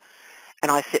can be,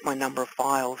 and I set my number of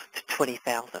files to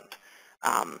 20,000.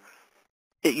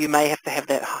 You may have to have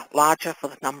that larger for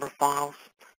the number of files.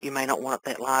 You may not want it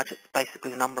that large. It's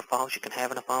basically the number of files you can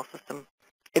have in a file system.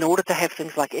 In order to have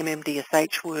things like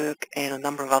MMDSH work and a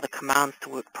number of other commands to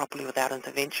work properly without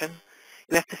intervention,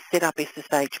 you have to set up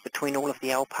SSH between all of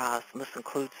the LPARs, and this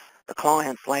includes the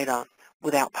clients later,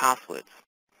 without passwords.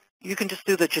 You can just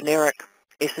do the generic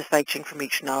SSHing from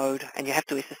each node, and you have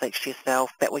to SSH to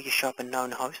yourself. That way you show up in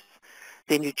known hosts.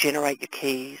 Then you generate your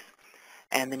keys,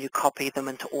 and then you copy them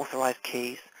into authorized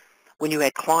keys. When you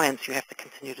add clients, you have to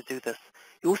continue to do this.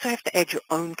 You also have to add your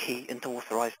own key into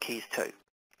authorized keys too.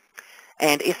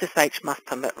 And SSH must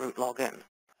permit root login.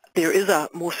 There is a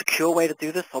more secure way to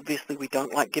do this. Obviously, we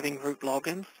don't like giving root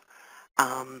logins.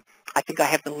 I think I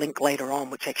have the link later on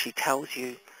which actually tells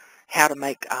you how to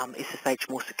make SSH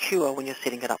more secure when you're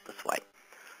setting it up this way.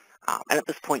 And at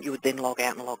this point, you would then log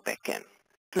out and log back in.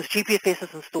 Since GPFS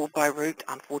is installed by root,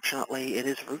 unfortunately, it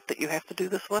is root that you have to do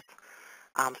this with,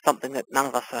 something that none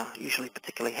of us are usually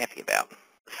particularly happy about.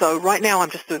 So right now, I'm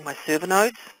just doing my server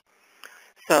nodes.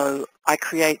 So I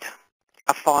create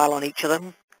a file on each of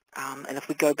them, and if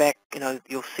we go back,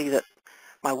 you'll see that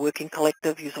my working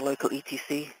collective, user local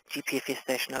etc,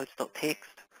 gpfs-nodes.txt.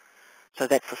 So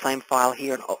that's the same file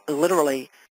here, and literally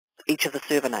each of the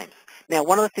server names. Now,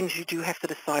 one of the things you do have to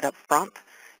decide up front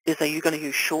is, are you going to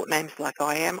use short names like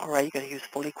I am, or are you going to use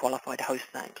fully qualified host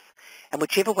names? And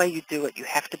whichever way you do it, you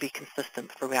have to be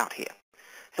consistent throughout here.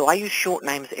 So I use short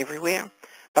names everywhere,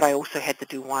 but I also had to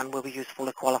do one where we use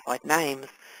fully qualified names,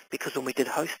 because when we did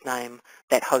host name,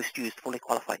 that host used fully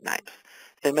qualified names.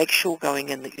 So make sure going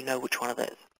in that you know which one it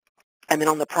is. And then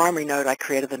on the primary node, I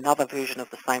created another version of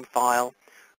the same file,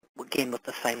 again with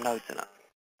the same nodes in it.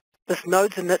 This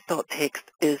nodes init.txt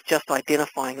is just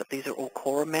identifying that these are all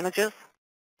quorum managers,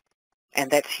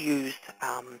 and that's used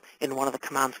in one of the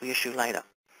commands we issue later.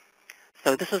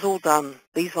 So this is all done,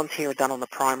 these ones here are done on the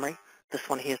primary, this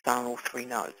one here is done on all three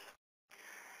nodes,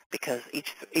 because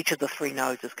each of the three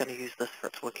nodes is going to use this for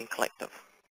its working collective.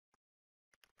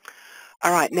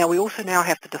 All right, now we also now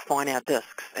have to define our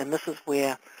disks, and this is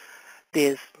where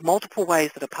there's multiple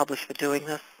ways that are published for doing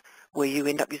this, where you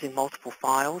end up using multiple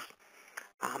files.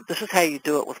 This is how you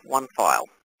do it with one file.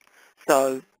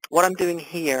 So what I'm doing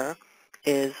here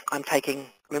is I'm taking,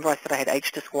 remember I said I had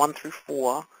HDisk 1 through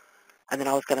 4, and then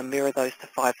I was going to mirror those to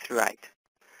 5 through 8.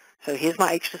 So here's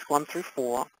my HDisk 1 through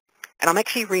 4, and I'm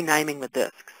actually renaming the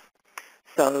disks.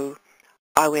 So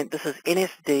I went, this is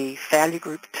NSD failure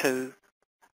group 2,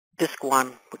 disk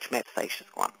 1, which maps to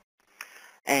HDisk 1.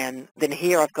 And then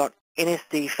here I've got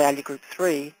NSD failure group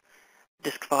 3,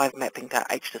 disk 5 mapping to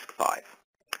HDisk 5.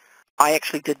 I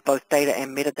actually did both data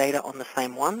and metadata on the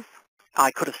same ones. I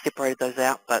could have separated those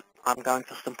out, but I'm going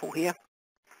for simple here.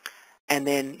 And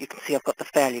then you can see I've got the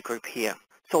failure group here.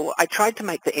 So I tried to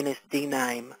make the NSD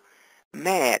name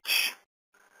match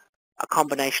a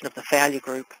combination of the failure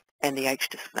group and the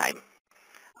HDisk name.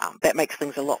 That makes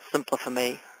things a lot simpler for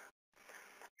me,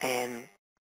 and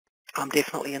I'm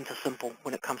definitely into simple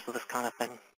when it comes to this kind of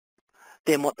thing.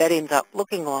 Then what that ends up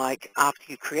looking like after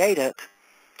you create it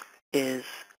is,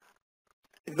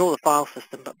 ignore the file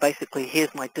system, but basically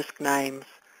here's my disk names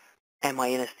and my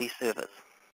NSD servers.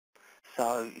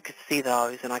 So you can see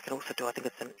those, and I can also do, I think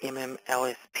it's an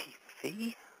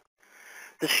MMLSPV.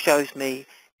 This shows me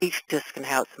each disk and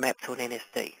how it's mapped to an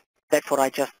NSD. That's what I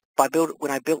just,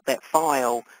 when I built that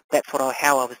file, that's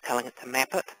how I was telling it to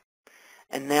map it.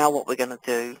 And now what we're going to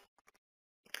do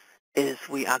is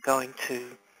we are going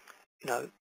to,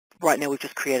 right now we've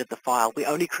just created the file. We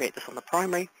only create this on the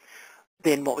primary.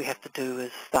 Then what we have to do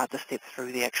is start to step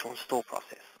through the actual install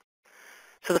process.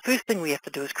 So the first thing we have to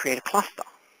do is create a cluster.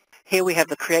 Here we have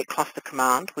the create cluster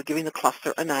command. We're giving the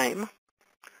cluster a name.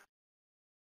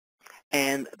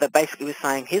 And that basically we're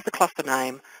saying, here's the cluster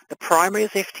name. The primary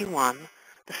is FT1.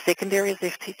 The secondary is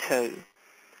FT2.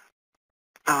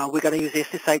 We're going to use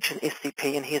SSH and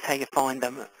SCP, and here's how you find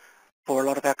them for a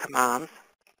lot of our commands.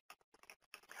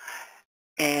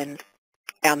 And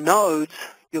our nodes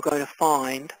you're going to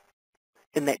find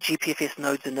in that GPFS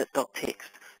nodes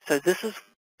init.txt.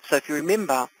 So if you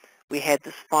remember, we had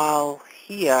this file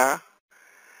here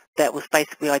that was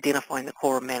basically identifying the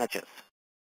quorum managers.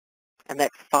 And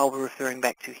that's the file we're referring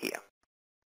back to here.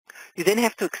 You then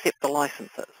have to accept the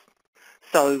licenses.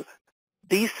 So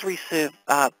these three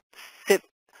FT1,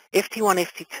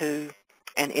 FT2,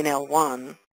 and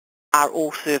NL1 are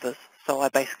all servers. So I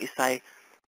basically say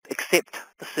accept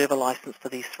the server license for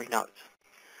these three nodes.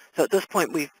 So at this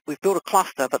point we've built a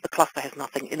cluster, but the cluster has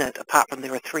nothing in it apart from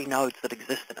there are three nodes that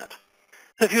exist in it.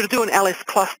 So if you were to do an ls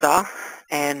cluster,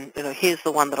 and here's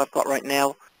the one that I've got right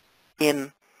now,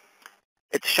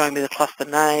 it's showing me the cluster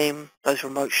name, those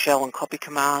remote shell and copy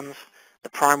commands, the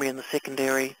primary and the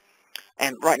secondary,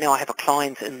 and right now I have a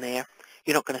client in there.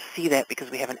 You're not going to see that because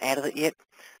we haven't added it yet.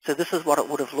 So this is what it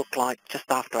would have looked like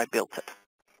just after I built it.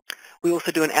 We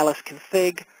also do an ls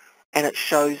config, and it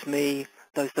shows me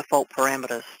those default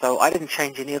parameters. So I didn't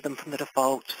change any of them from the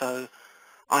default, so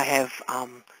I have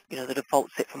the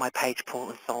default set for my page pool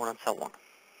and so on and so on.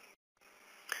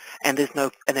 And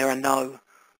there are no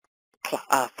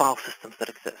file systems that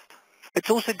exist. It's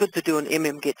also good to do an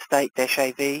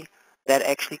mmgetState-AV. That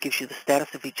actually gives you the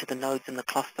status of each of the nodes in the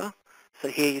cluster. So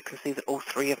here you can see that all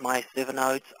three of my server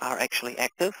nodes are actually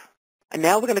active. And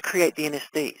now we're going to create the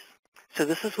NSDs. So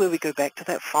this is where we go back to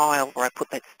that file where I put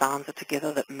that stanza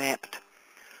together that mapped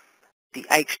the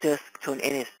HDisk to an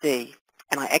NSD,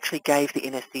 and I actually gave the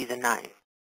NSDs a name.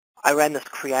 I ran this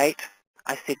create.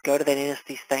 I said go to that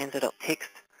NSD stanza.txt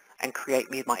and create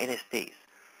me my NSDs.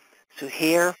 So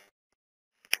here,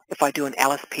 if I do an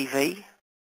LSPV,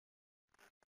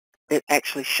 it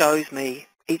actually shows me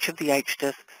each of the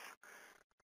HDisks.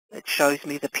 It shows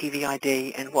me the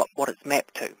PVID and what it's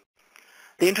mapped to.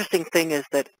 The interesting thing is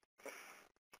that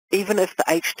even if the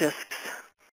HDisks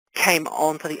came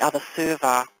onto the other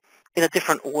server in a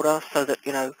different order, so that,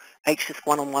 HDisk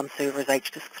 1 on one server is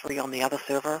HDisk 3 on the other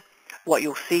server, what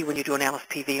you'll see when you do an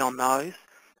LSPV on those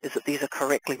is that these are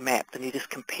correctly mapped, and you just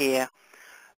compare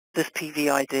this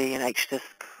PVID and HDisk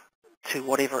to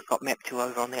whatever it got mapped to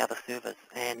over on the other servers,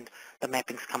 and the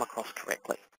mappings come across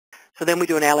correctly. So then we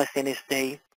do an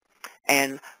LSNSD,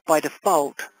 and by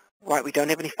default, right, we don't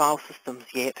have any file systems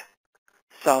yet,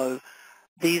 so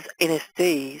these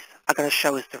NSDs are going to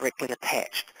show as directly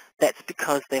attached. That's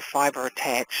because they're fiber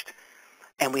attached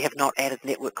and we have not added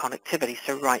network connectivity.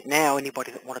 So right now,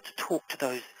 anybody that wanted to talk to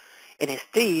those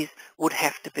NSDs would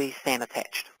have to be SAN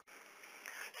attached.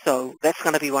 So that's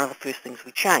going to be one of the first things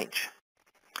we change.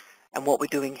 And what we're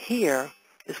doing here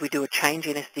is we do a change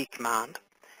NSD command,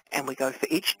 and we go for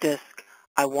each disk,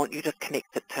 I want you to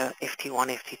connect it to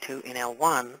FT1, FT2,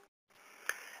 NL1.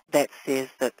 That says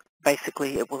that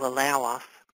basically it will allow us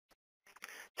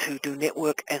to do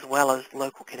network as well as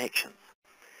local connections.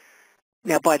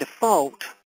 Now by default,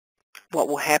 what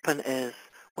will happen is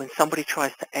when somebody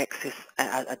tries to access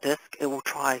a disk, it will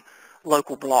try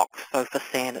local blocks, so for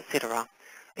SAN, etc.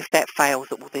 If that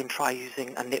fails, it will then try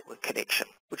using a network connection,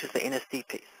 which is the NSD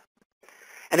piece.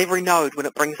 And every node, when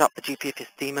it brings up the GPFS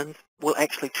daemons, will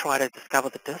actually try to discover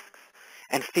the disks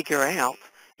and figure out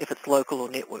if it's local or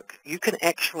network. You can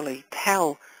actually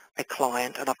tell a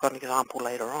client, and I've got an example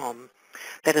later on,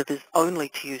 that it is only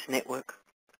to use network,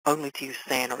 only to use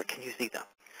SAN, or it can use either.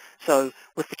 So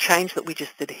with the change that we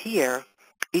just did here,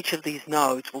 each of these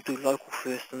nodes will do local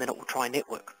first and then it will try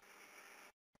network.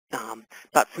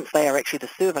 But since they are actually the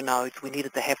server nodes, we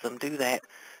needed to have them do that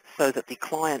so that the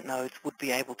client nodes would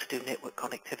be able to do network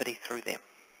connectivity through them.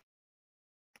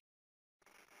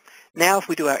 Now if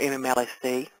we do our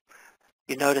MMLSD,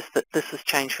 you notice that this has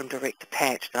changed from direct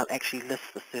attached and it actually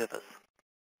lists the servers.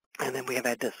 And then we have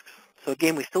our disks. So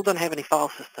again, we still don't have any file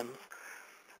systems,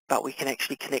 but we can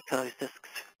actually connect to those disks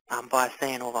via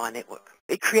SAN or via network.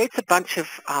 It creates a bunch of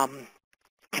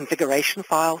configuration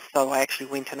files, so I actually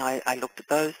went and I looked at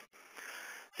those.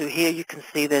 So here you can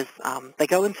see there's, they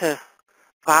go into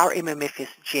var mmfs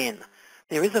gen.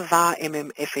 There is a var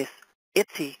mmfs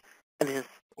etsy, and there's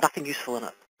nothing useful in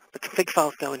it. The config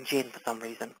files go in gen for some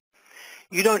reason.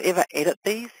 You don't ever edit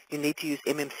these. You need to use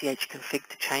mmchconfig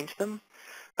to change them.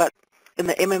 But in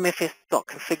the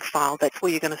mmfs.config file, that's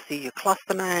where you're going to see your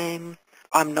cluster name.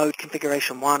 I'm node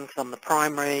configuration 1 because I'm the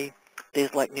primary.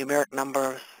 There's like numeric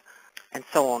numbers and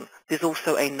so on. There's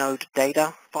also a node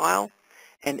data file,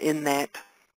 and in that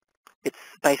it's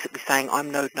basically saying I'm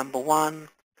node number 1,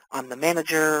 I'm the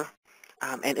manager,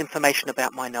 and information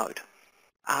about my node.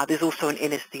 There's also an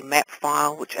NSD map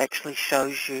file which actually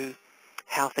shows you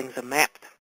how things are mapped.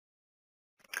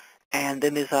 And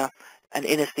then there's an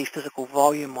NSD physical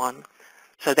volume one.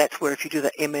 So that's where if you do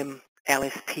the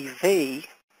MMLSPV,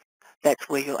 that's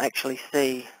where you'll actually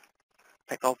see, in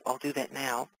fact I'll do that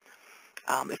now.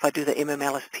 If I do the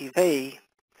MMLSPV,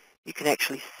 you can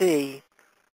actually see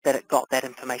that it got that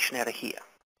information out of here,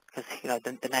 because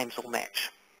the names all match.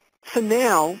 So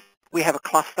now we have a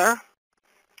cluster.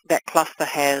 That cluster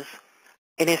has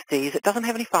NSDs. It doesn't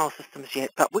have any file systems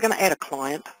yet, but we're going to add a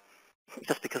client,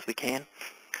 just because we can.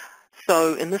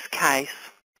 So in this case,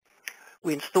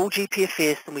 we install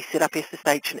GPFS and we set up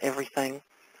SSH and everything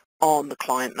on the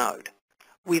client node.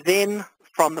 We then,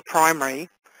 from the primary,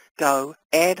 go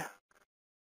add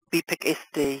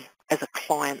bpicSD as a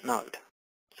client node.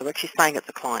 So we're actually saying it's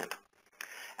a client.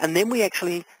 And then we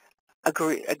actually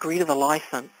agree to the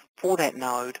license for that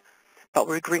node, but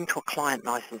we're agreeing to a client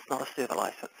license, not a server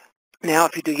license. Now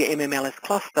if you do your MMLS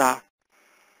cluster,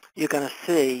 you're going to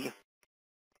see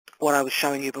what I was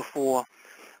showing you before,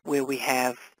 where we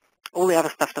have all the other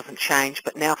stuff doesn't change,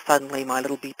 but now suddenly my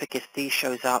little bpicSD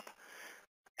shows up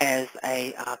as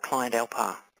a client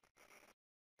LPAR.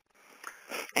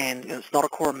 And it's not a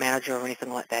quorum manager or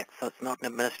anything like that, so it's not an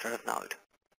administrative node.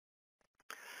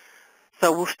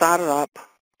 So we'll start it up,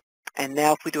 and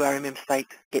now if we do our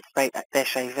mmstate get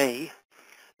state-av,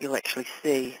 you'll actually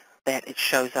see that it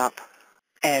shows up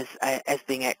as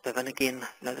being active. And again,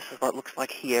 this is what it looks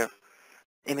like here.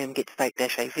 Get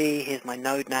state-av, here's my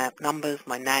node numbers,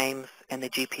 my names, and the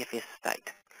GPFS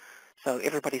state. So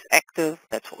everybody's active,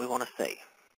 that's what we want to see.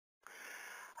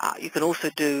 You can also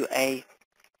do a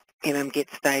get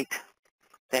state-als,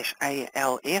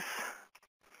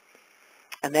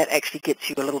 and that actually gets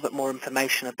you a little bit more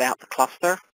information about the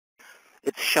cluster.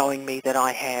 It's showing me that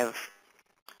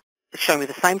it's showing me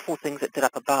the same 4 things it did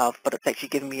up above, but it's actually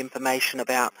giving me information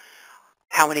about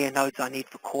how many nodes I need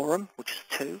for quorum, which is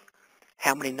 2,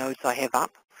 how many nodes I have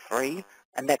up, 3,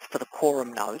 and that's for the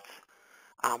quorum nodes,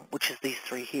 which is these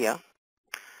 3 here,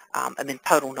 and then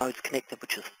total nodes connected,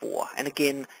 which is 4. And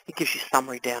again, it gives you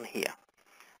summary down here,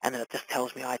 and then it just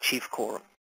tells me I achieved quorum.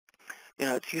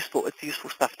 It's useful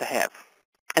stuff to have.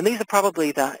 And these are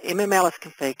probably the mmls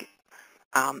config,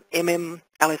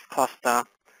 mmls cluster,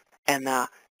 and the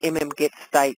get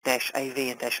state-av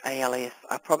and -als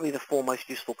are probably the 4 most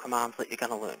useful commands that you're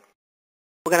going to learn.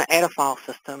 We're going to add a file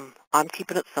system. I'm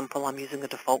keeping it simple. I'm using the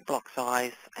default block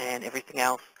size and everything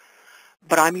else.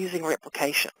 But I'm using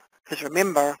replication because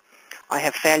remember, I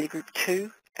have failure group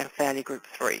 2 and failure group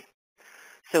 3.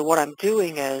 So what I'm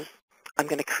doing is I'm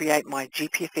going to create my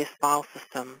GPFS file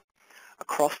system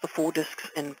across the 4 disks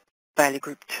in failure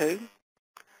group 2,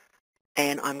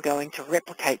 and I'm going to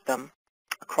replicate them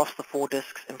across the 4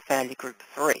 disks in failure group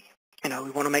 3. We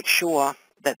want to make sure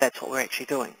that that's what we're actually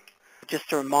doing. Just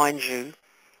to remind you,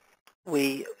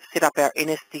 we set up our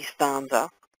NSD stanza,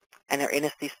 and our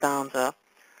NSD stanza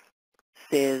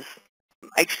says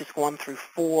HDisk 1 through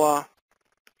 4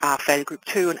 are failure group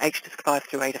 2 and HDisk 5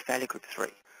 through 8 are failure group 3.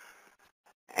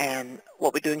 And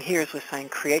what we're doing here is we're saying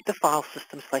create the file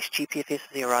system /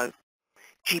 GPFS0.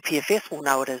 GPFS will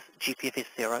know it as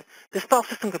GPFS0. This file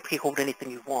system can be called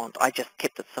anything you want. I just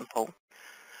kept it simple.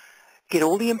 Get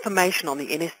all the information on the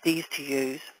NSDs to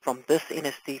use from this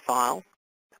NSD file.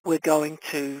 We're going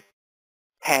to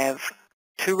have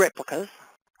 2 replicas.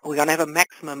 We're going to have a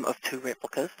maximum of 2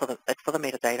 replicas, that's for the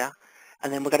metadata,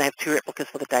 and then we're going to have 2 replicas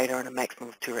for the data and a maximum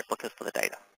of 2 replicas for the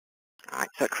data. All right,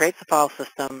 so it creates the file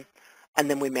system, and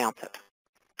then we mount it.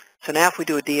 So now if we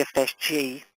do a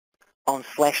df-g on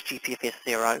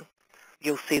 /GPFS0,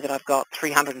 you'll see that I've got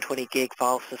 320 gig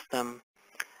file system,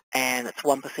 and it's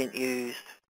 1% used,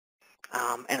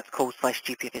 and it's called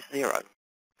 /GPFS0.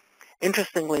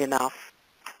 Interestingly enough,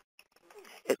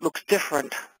 it looks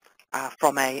different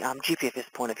from a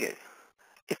GPFS point of view.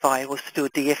 If I was to do a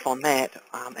DF on that,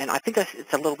 and I think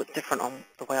it's a little bit different on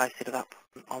the way I set it up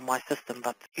on my system,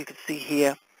 but you can see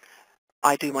here,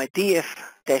 I do my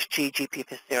df-g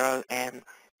GPFS0, and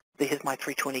here's my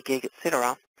 320 gig,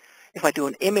 etc. If I do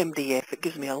an MMDF, it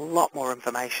gives me a lot more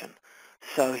information.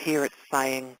 So here it's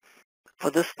saying,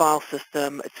 for this file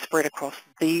system, it's spread across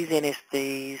these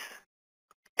NSDs,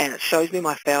 and it shows me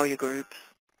my failure groups.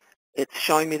 It's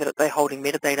showing me that they're holding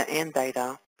metadata and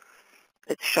data.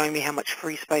 It's showing me how much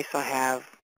free space I have,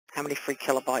 how many free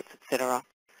kilobytes, etc.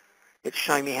 It's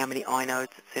showing me how many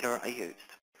inodes, etc. are used.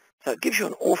 So it gives you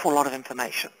an awful lot of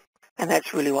information. And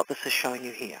that's really what this is showing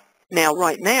you here. Now,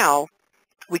 right now,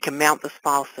 we can mount this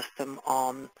file system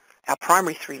on our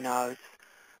primary 3 nodes,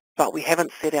 but we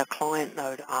haven't set our client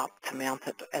node up to mount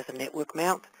it as a network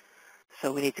mount,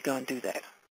 so we need to go and do that.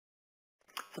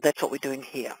 So that's what we're doing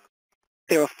here.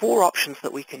 There are 4 options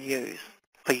that we can use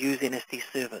for use NSD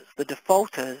servers. The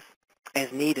default is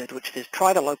as needed, which says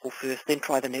try the local first, then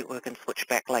try the network and switch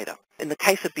back later. In the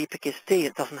case of BPIC-SD,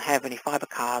 it doesn't have any fiber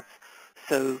cards,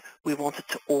 so we want it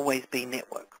to always be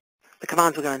network. The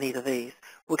commands we're going to need are these.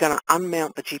 We're going to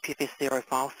unmount the GPFS0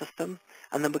 file system,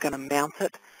 and then we're going to mount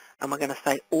it, and we're going to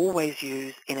say always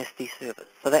use NSD servers.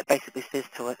 So that basically says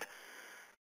to it,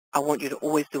 I want you to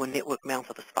always do a network mount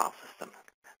of this file system.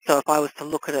 So if I was to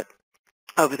look at it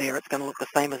over there, it's going to look the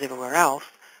same as everywhere else,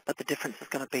 but the difference is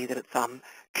going to be that it's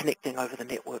connecting over the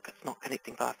network. It's not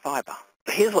connecting via fiber.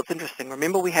 But here's what's interesting.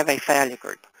 Remember, we have a failure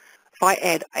group. If I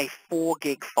add a 4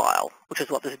 gig file, which is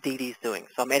what this DD is doing,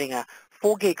 so I'm adding a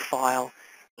 4 gig file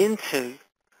into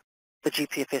the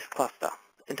GPFS cluster,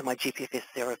 into my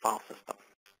GPFS0 file system.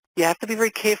 You have to be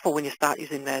very careful when you start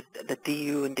using the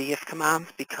DU and DF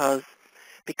commands because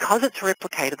it's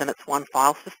replicated and it's one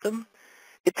file system.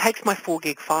 It takes my 4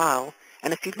 gig file,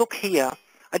 and if you look here,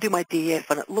 I do my DF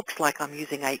and it looks like I'm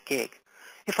using 8 gig.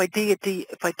 If I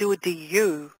do a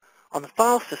DU on the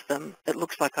file system, it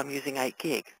looks like I'm using 8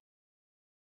 gig.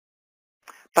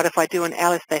 But if I do an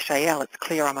ls-al, it's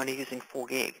clear I'm only using 4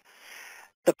 gig.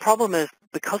 The problem is,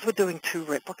 because we're doing 2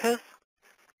 replicas,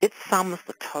 it sums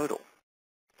the total.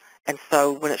 And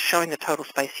so when it's showing the total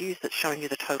space used, it's showing you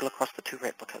the total across the 2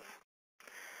 replicas.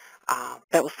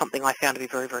 That was something I found to be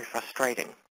very, very frustrating.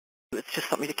 It's just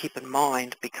something to keep in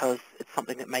mind because it's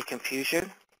something that may confuse you.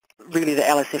 Really, the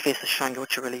LSFS is showing you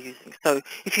what you're really using. So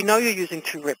if you know you're using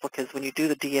 2 replicas, when you do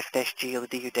the DF-G or the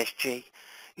DU-G,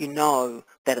 you know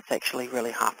that it's actually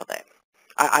really half of that.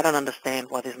 I don't understand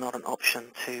why there's not an option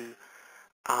to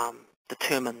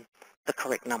determine the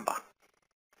correct number.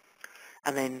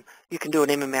 And then you can do an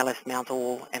MMLS mount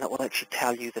all, and it will actually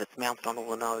tell you that it's mounted on all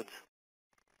the nodes.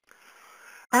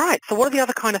 All right, so what are the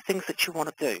other kind of things that you want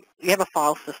to do? You have a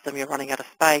file system, you're running out of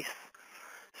space,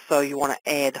 so you want to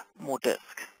add more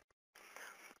disk.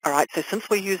 All right, so since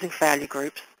we're using failure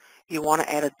groups, you want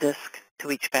to add a disk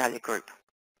to each failure group.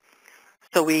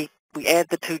 So we add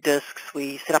the 2 disks,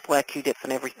 we set up all our queue depth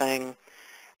and everything.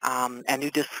 Our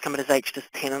new disks come in as HDisk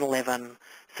 10 and 11.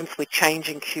 Since we're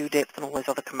changing queue depth and all those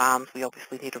other commands, we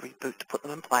obviously need a reboot to put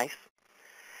them in place.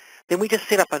 Then we just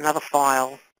set up another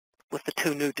file with the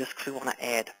 2 new disks we want to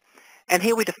add. And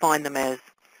here we define them as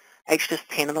HDisk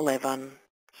 10 and 11,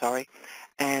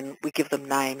 and we give them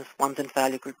names. One's in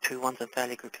failure group 2, one's in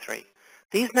failure group 3.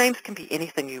 These names can be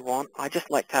anything you want. I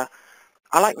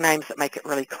like names that make it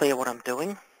really clear what I'm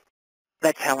doing.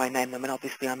 That's how I name them, and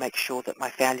obviously I make sure that my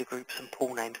failure groups and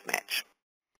pool names match.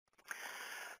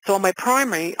 So on my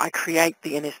primary, I create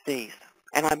the NSDs,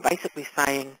 and I'm basically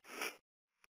saying,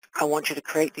 I want you to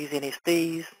create these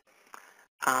NSDs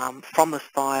from this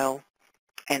file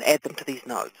and add them to these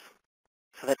nodes.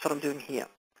 So that's what I'm doing here.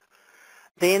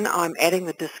 Then I'm adding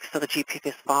the disks to the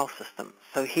GPFS file system.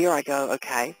 So here I go,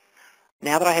 okay,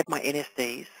 now that I have my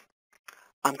NSDs,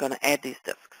 I'm going to add these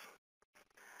disks.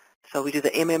 So we do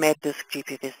the add disk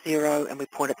GPFS0 and we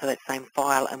point it to that same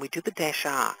file and we do the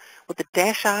 -R. What the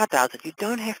 -R does is you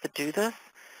don't have to do this,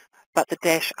 but the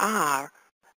 -R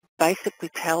basically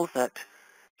tells it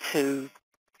to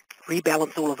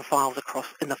rebalance all of the files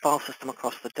in the file system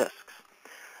across the disks.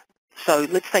 So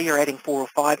let's say you're adding 4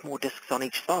 or 5 more disks on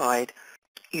each side.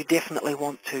 You definitely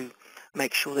want to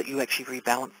make sure that you actually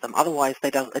rebalance them. Otherwise,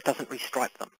 it doesn't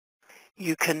restripe them.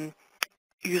 You can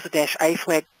use a -A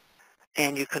flag,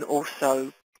 and you can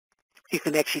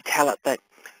actually tell it that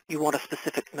you want a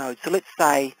specific node. So let's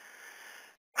say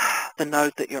the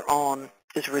node that you're on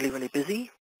is really, really busy,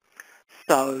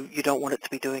 so you don't want it to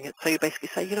be doing it. So you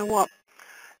basically say, you know what,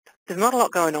 there's not a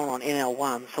lot going on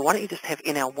NL1, so why don't you just have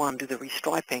NL1 do the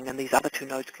restriping, and these other 2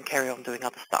 nodes can carry on doing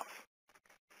other stuff.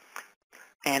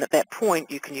 And at that point,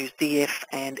 you can use DF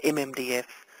and MMDF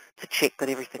to check that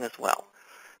everything is well.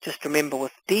 Just remember,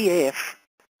 with DF,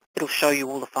 it'll show you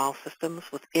all the file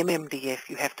systems. With MMDF,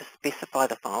 you have to specify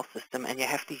the file system, and you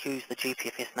have to use the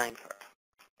GPFS name for it.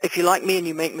 If you're like me and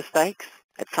you make mistakes,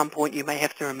 at some point you may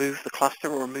have to remove the cluster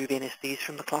or remove NSDs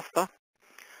from the cluster.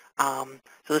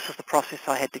 So this is the process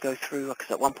I had to go through,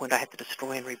 because at one point I had to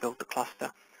destroy and rebuild the cluster.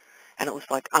 And it was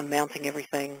like unmounting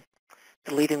everything,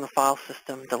 deleting the file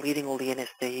system, deleting all the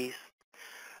NSDs.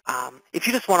 If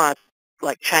you just want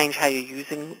to change how you're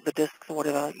using the disks or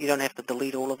whatever, you don't have to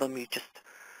delete all of them. You just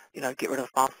get rid of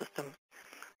the file system.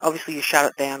 Obviously you shut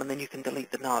it down and then you can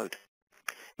delete the node.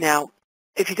 Now,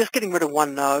 if you're just getting rid of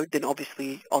one node, then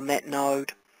obviously on that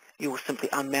node you will simply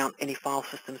unmount any file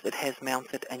systems it has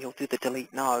mounted and you'll do the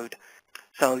delete node.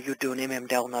 So you'll do an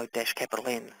mmdel node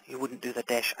 -N. You wouldn't do the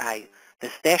 -A.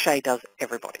 This -A does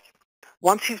everybody.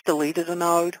 Once you've deleted a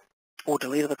node or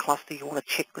deleted the cluster, you want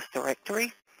to check this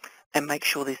directory and make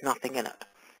sure there's nothing in it.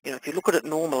 If you look at it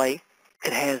normally,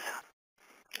 it has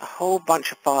a whole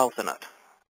bunch of files in it.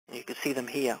 And you can see them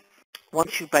here.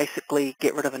 Once you basically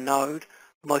get rid of a node,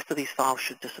 most of these files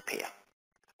should disappear.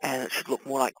 And it should look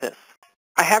more like this.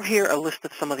 I have here a list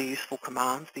of some of the useful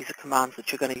commands. These are commands that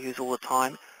you're going to use all the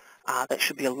time. That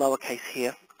should be a lowercase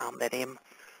here, that M.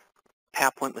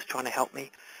 PowerPoint was trying to help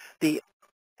me. The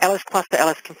ls cluster,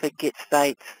 lsconfig, get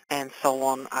state, and so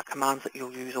on are commands that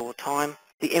you'll use all the time.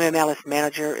 The mmls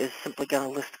manager is simply going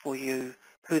to list for you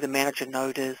who the manager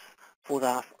node is for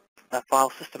the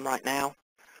file system right now.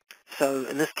 So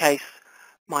in this case,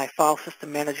 my file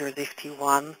system manager is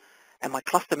FT1, and my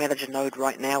cluster manager node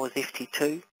right now is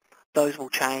FT2. Those will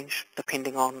change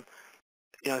depending on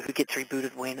who gets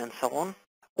rebooted when and so on.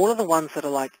 All of the ones that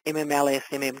are like mmls,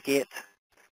 mmget,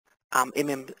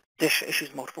 mmdish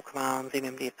issues multiple commands,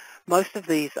 mmdev, most of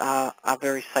these are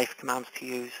very safe commands to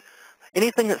use.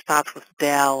 Anything that starts with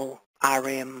del,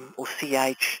 rm, or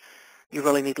ch, you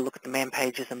really need to look at the man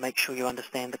pages and make sure you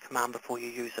understand the command before you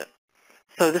use it.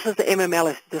 So this is the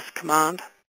mmls disk command,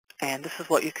 and this is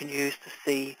what you can use to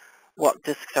see what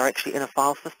disks are actually in a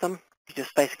file system. You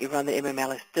just basically run the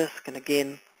mmls disk, and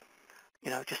again,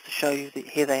 just to show you that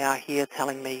here they are here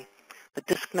telling me the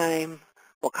disk name,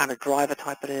 what kind of driver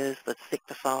type it is, the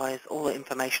sector size, all the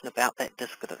information about that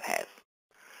disk that it has.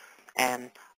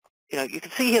 And you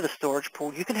can see here the storage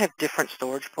pool. You can have different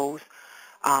storage pools.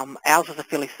 Ours is a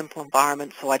fairly simple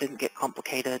environment, so I didn't get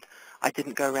complicated. I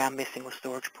didn't go around messing with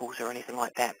storage pools or anything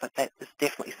like that, but that is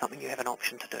definitely something you have an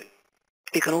option to do.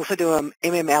 You can also do an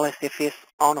mmlsfs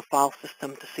on a file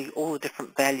system to see all the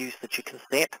different values that you can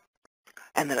set,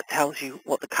 and then it tells you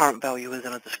what the current value is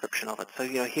and a description of it. So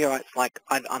here it's like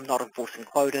I'm not enforcing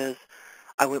quotas.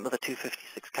 I went with a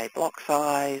 256K block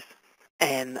size,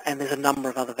 and there's a number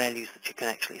of other values that you can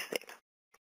actually set,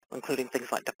 including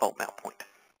things like default mount point.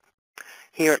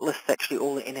 Here it lists actually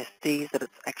all the NSDs that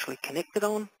it's actually connected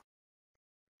on,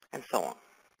 and so on.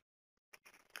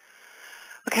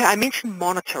 Okay, I mentioned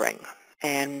monitoring,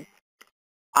 and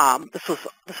this was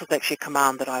actually a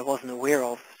command that I wasn't aware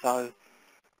of, so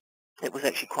it was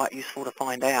actually quite useful to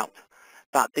find out.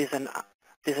 But there's an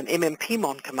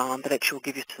mmpmon command that actually will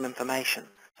give you some information.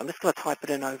 So I'm just going to type it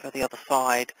in over the other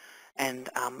side and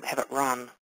have it run.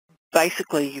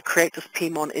 Basically, you create this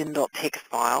pmon in.txt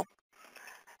file,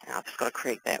 Now I've just got to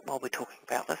create that while we're talking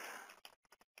about this.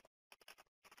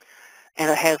 And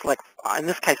it has, like, in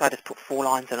this case I just put 4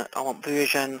 lines in it. I want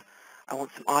version, I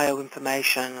want some I/O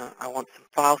information, I want some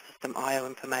file system I/O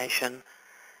information,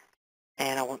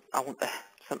 and I want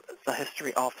the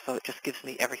history off, so it just gives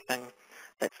me everything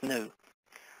that's new.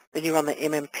 Then you run the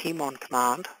mmpmon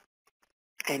command,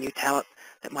 and you tell it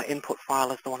that my input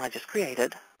file is the one I just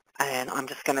created, and I'm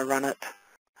just going to run it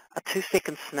a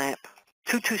 2-second snap,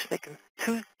 two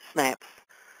snaps,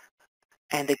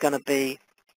 and they're going to be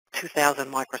 2,000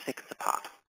 microseconds apart.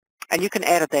 And you can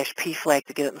add a -p flag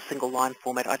to get it in single line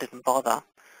format. I didn't bother.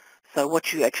 So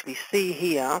what you actually see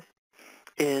here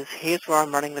is, here's where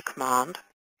I'm running the command.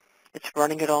 It's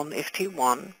running it on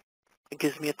FT1. It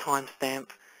gives me a timestamp,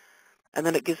 and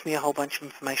then it gives me a whole bunch of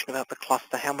information about the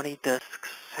cluster, how many disks,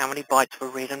 how many bytes were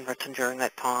read and written during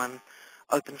that time,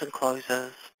 opens and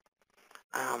closes,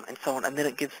 and so on. And then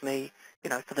it gives me,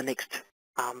 for the next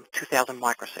 2,000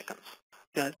 microseconds.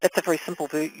 That's a very simple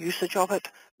usage of it,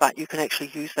 but you can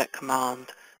actually use that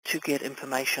command to get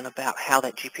information about how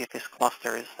that GPFS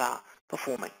cluster is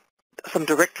performing. Some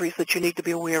directories that you need to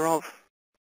be aware of.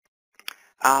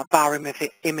 Bar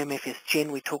MMFS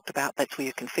gen we talked about, that's where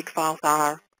your config files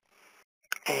are,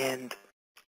 and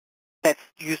that's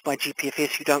used by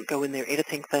GPFS. You don't go in there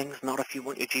editing things, not if you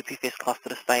want your GPFS cluster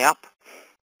to stay up.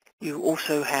 You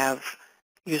also have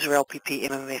user LPP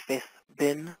MMFS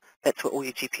bin. That's where all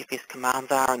your GPFS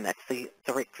commands are, and that's the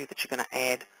directory that you're going to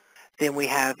add. Then we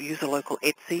have user local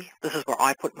etc. This is where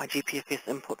I put my GPFS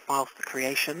input files for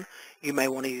creation. You may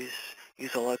want to use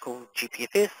user local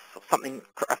GPFS or something,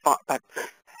 but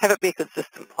have it be a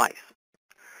consistent place.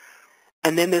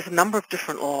 And then there's a number of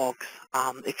different logs.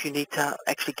 If you need to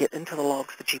actually get into the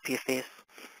logs for GPFS,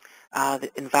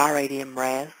 in var adm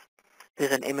ras,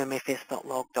 there's an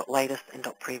mmfs.log.latest and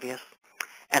 .previous.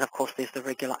 And of course there's the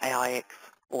regular AIX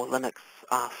or Linux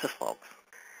syslogs.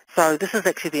 So this is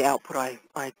actually the output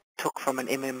I took from an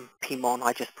mmpmon.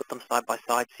 I just put them side by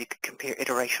side so you could compare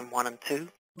iteration 1 and 2.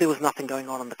 There was nothing going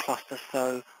on in the cluster,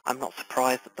 so I'm not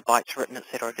surprised that the bytes written,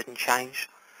 etc. didn't change.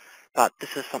 But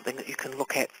this is something that you can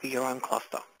look at for your own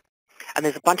cluster. And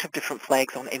there's a bunch of different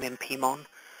flags on mmpmon,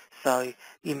 so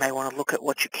you may want to look at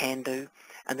what you can do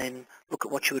and then look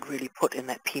at what you would really put in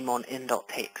that pmon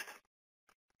in.txt.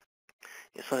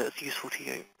 So that it's useful to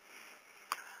you.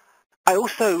 I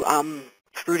also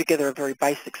threw together a very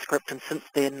basic script, and since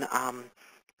then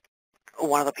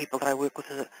one of the people that I work with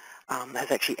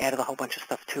has actually added a whole bunch of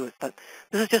stuff to it. But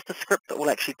this is just a script that will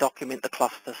actually document the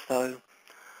cluster. So,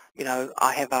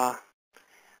 I have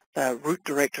the root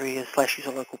directory is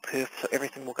 /userlocalperf, so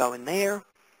everything will go in there.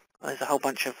 There's a whole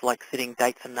bunch of setting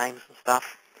dates and names and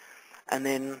stuff. And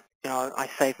then, I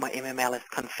save my mmls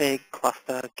config,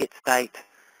 cluster, get state,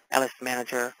 ls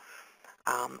manager.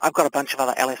 I've got a bunch of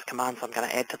other ls commands I'm going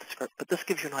to add to the script, but this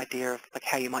gives you an idea of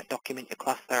how you might document your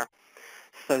cluster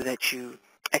so that you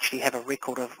actually have a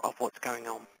record of what's going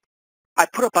on. I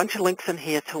put a bunch of links in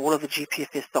here to all of the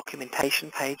GPFS documentation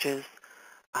pages.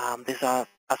 There's a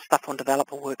stuff on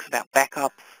Developer Works about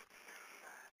backups.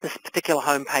 This particular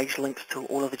homepage links to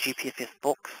all of the GPFS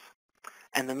books,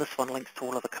 and then this one links to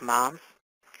all of the commands.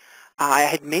 I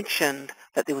had mentioned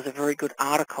that there was a very good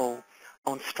article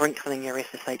on strengthening your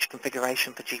SSH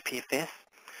configuration for GPFS.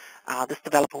 This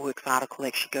Developer Works article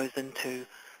actually goes into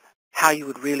how you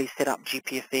would really set up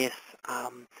GPFS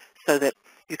so that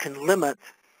you can limit,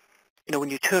 when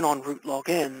you turn on root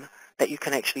login, that you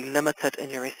can actually limit it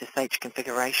in your SSH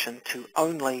configuration to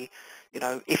only,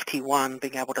 FT1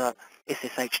 being able to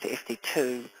SSH to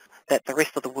FT2, that the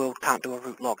rest of the world can't do a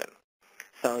root login.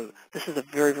 So this is a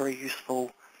very, very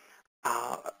useful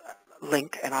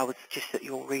link, and I would suggest that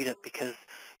you'll read it because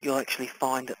you'll actually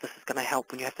find that this is going to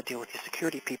help when you have to deal with your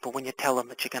security people when you tell them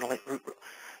that you're going to let root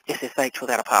SSH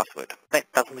without a password.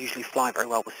 That doesn't usually fly very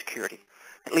well with security.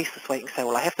 At least this way you can say,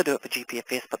 well, I have to do it for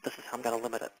GPFS, but this is how I'm going to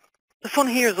limit it. This one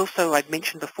here is also, I'd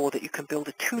mentioned before, that you can build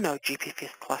a 2-node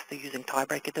GPFS cluster using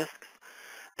tiebreaker disks.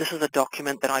 This is a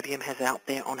document that IBM has out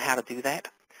there on how to do that.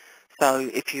 So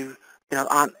if you,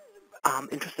 aren't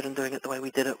interested in doing it the way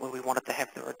we did it, where we wanted to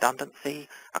have the redundancy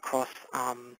across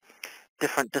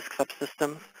different disk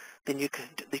subsystems, then you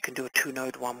can do a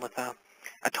 2-node one with a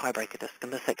tiebreaker disk,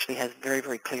 and this actually has very,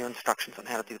 very clear instructions on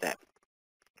how to do that.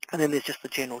 And then there's just the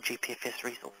general GPFS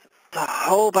resources. There's a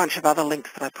whole bunch of other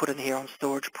links that I put in here on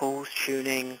storage pools,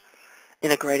 tuning,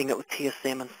 integrating it with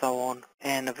TSM and so on,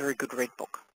 and a very good read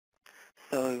book.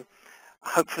 So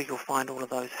hopefully you'll find all of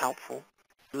those helpful.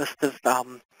 A list of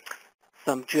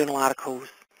some journal articles.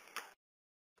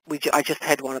 I just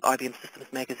had one at IBM Systems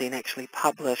Magazine actually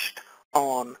published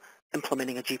on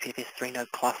implementing a GPFS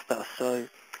 3-node cluster. So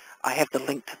I have the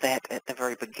link to that at the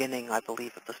very beginning, I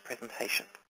believe, of this presentation.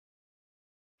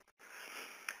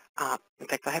 In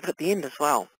fact, I have it at the end as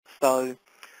well. So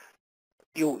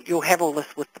you'll have all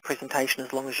this with the presentation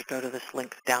as long as you go to this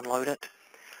link to download it.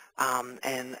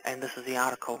 And this is the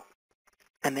article.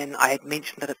 And then I had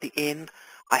mentioned that at the end,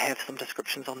 I have some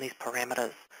descriptions on these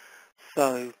parameters.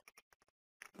 So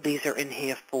these are in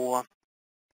here for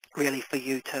really for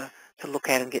you to look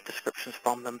at and get descriptions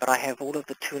from them. But I have all of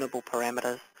the tunable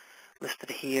parameters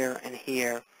listed here and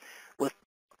here with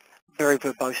very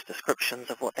verbose descriptions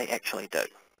of what they actually do.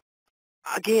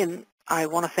 Again, I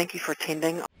want to thank you for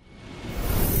attending.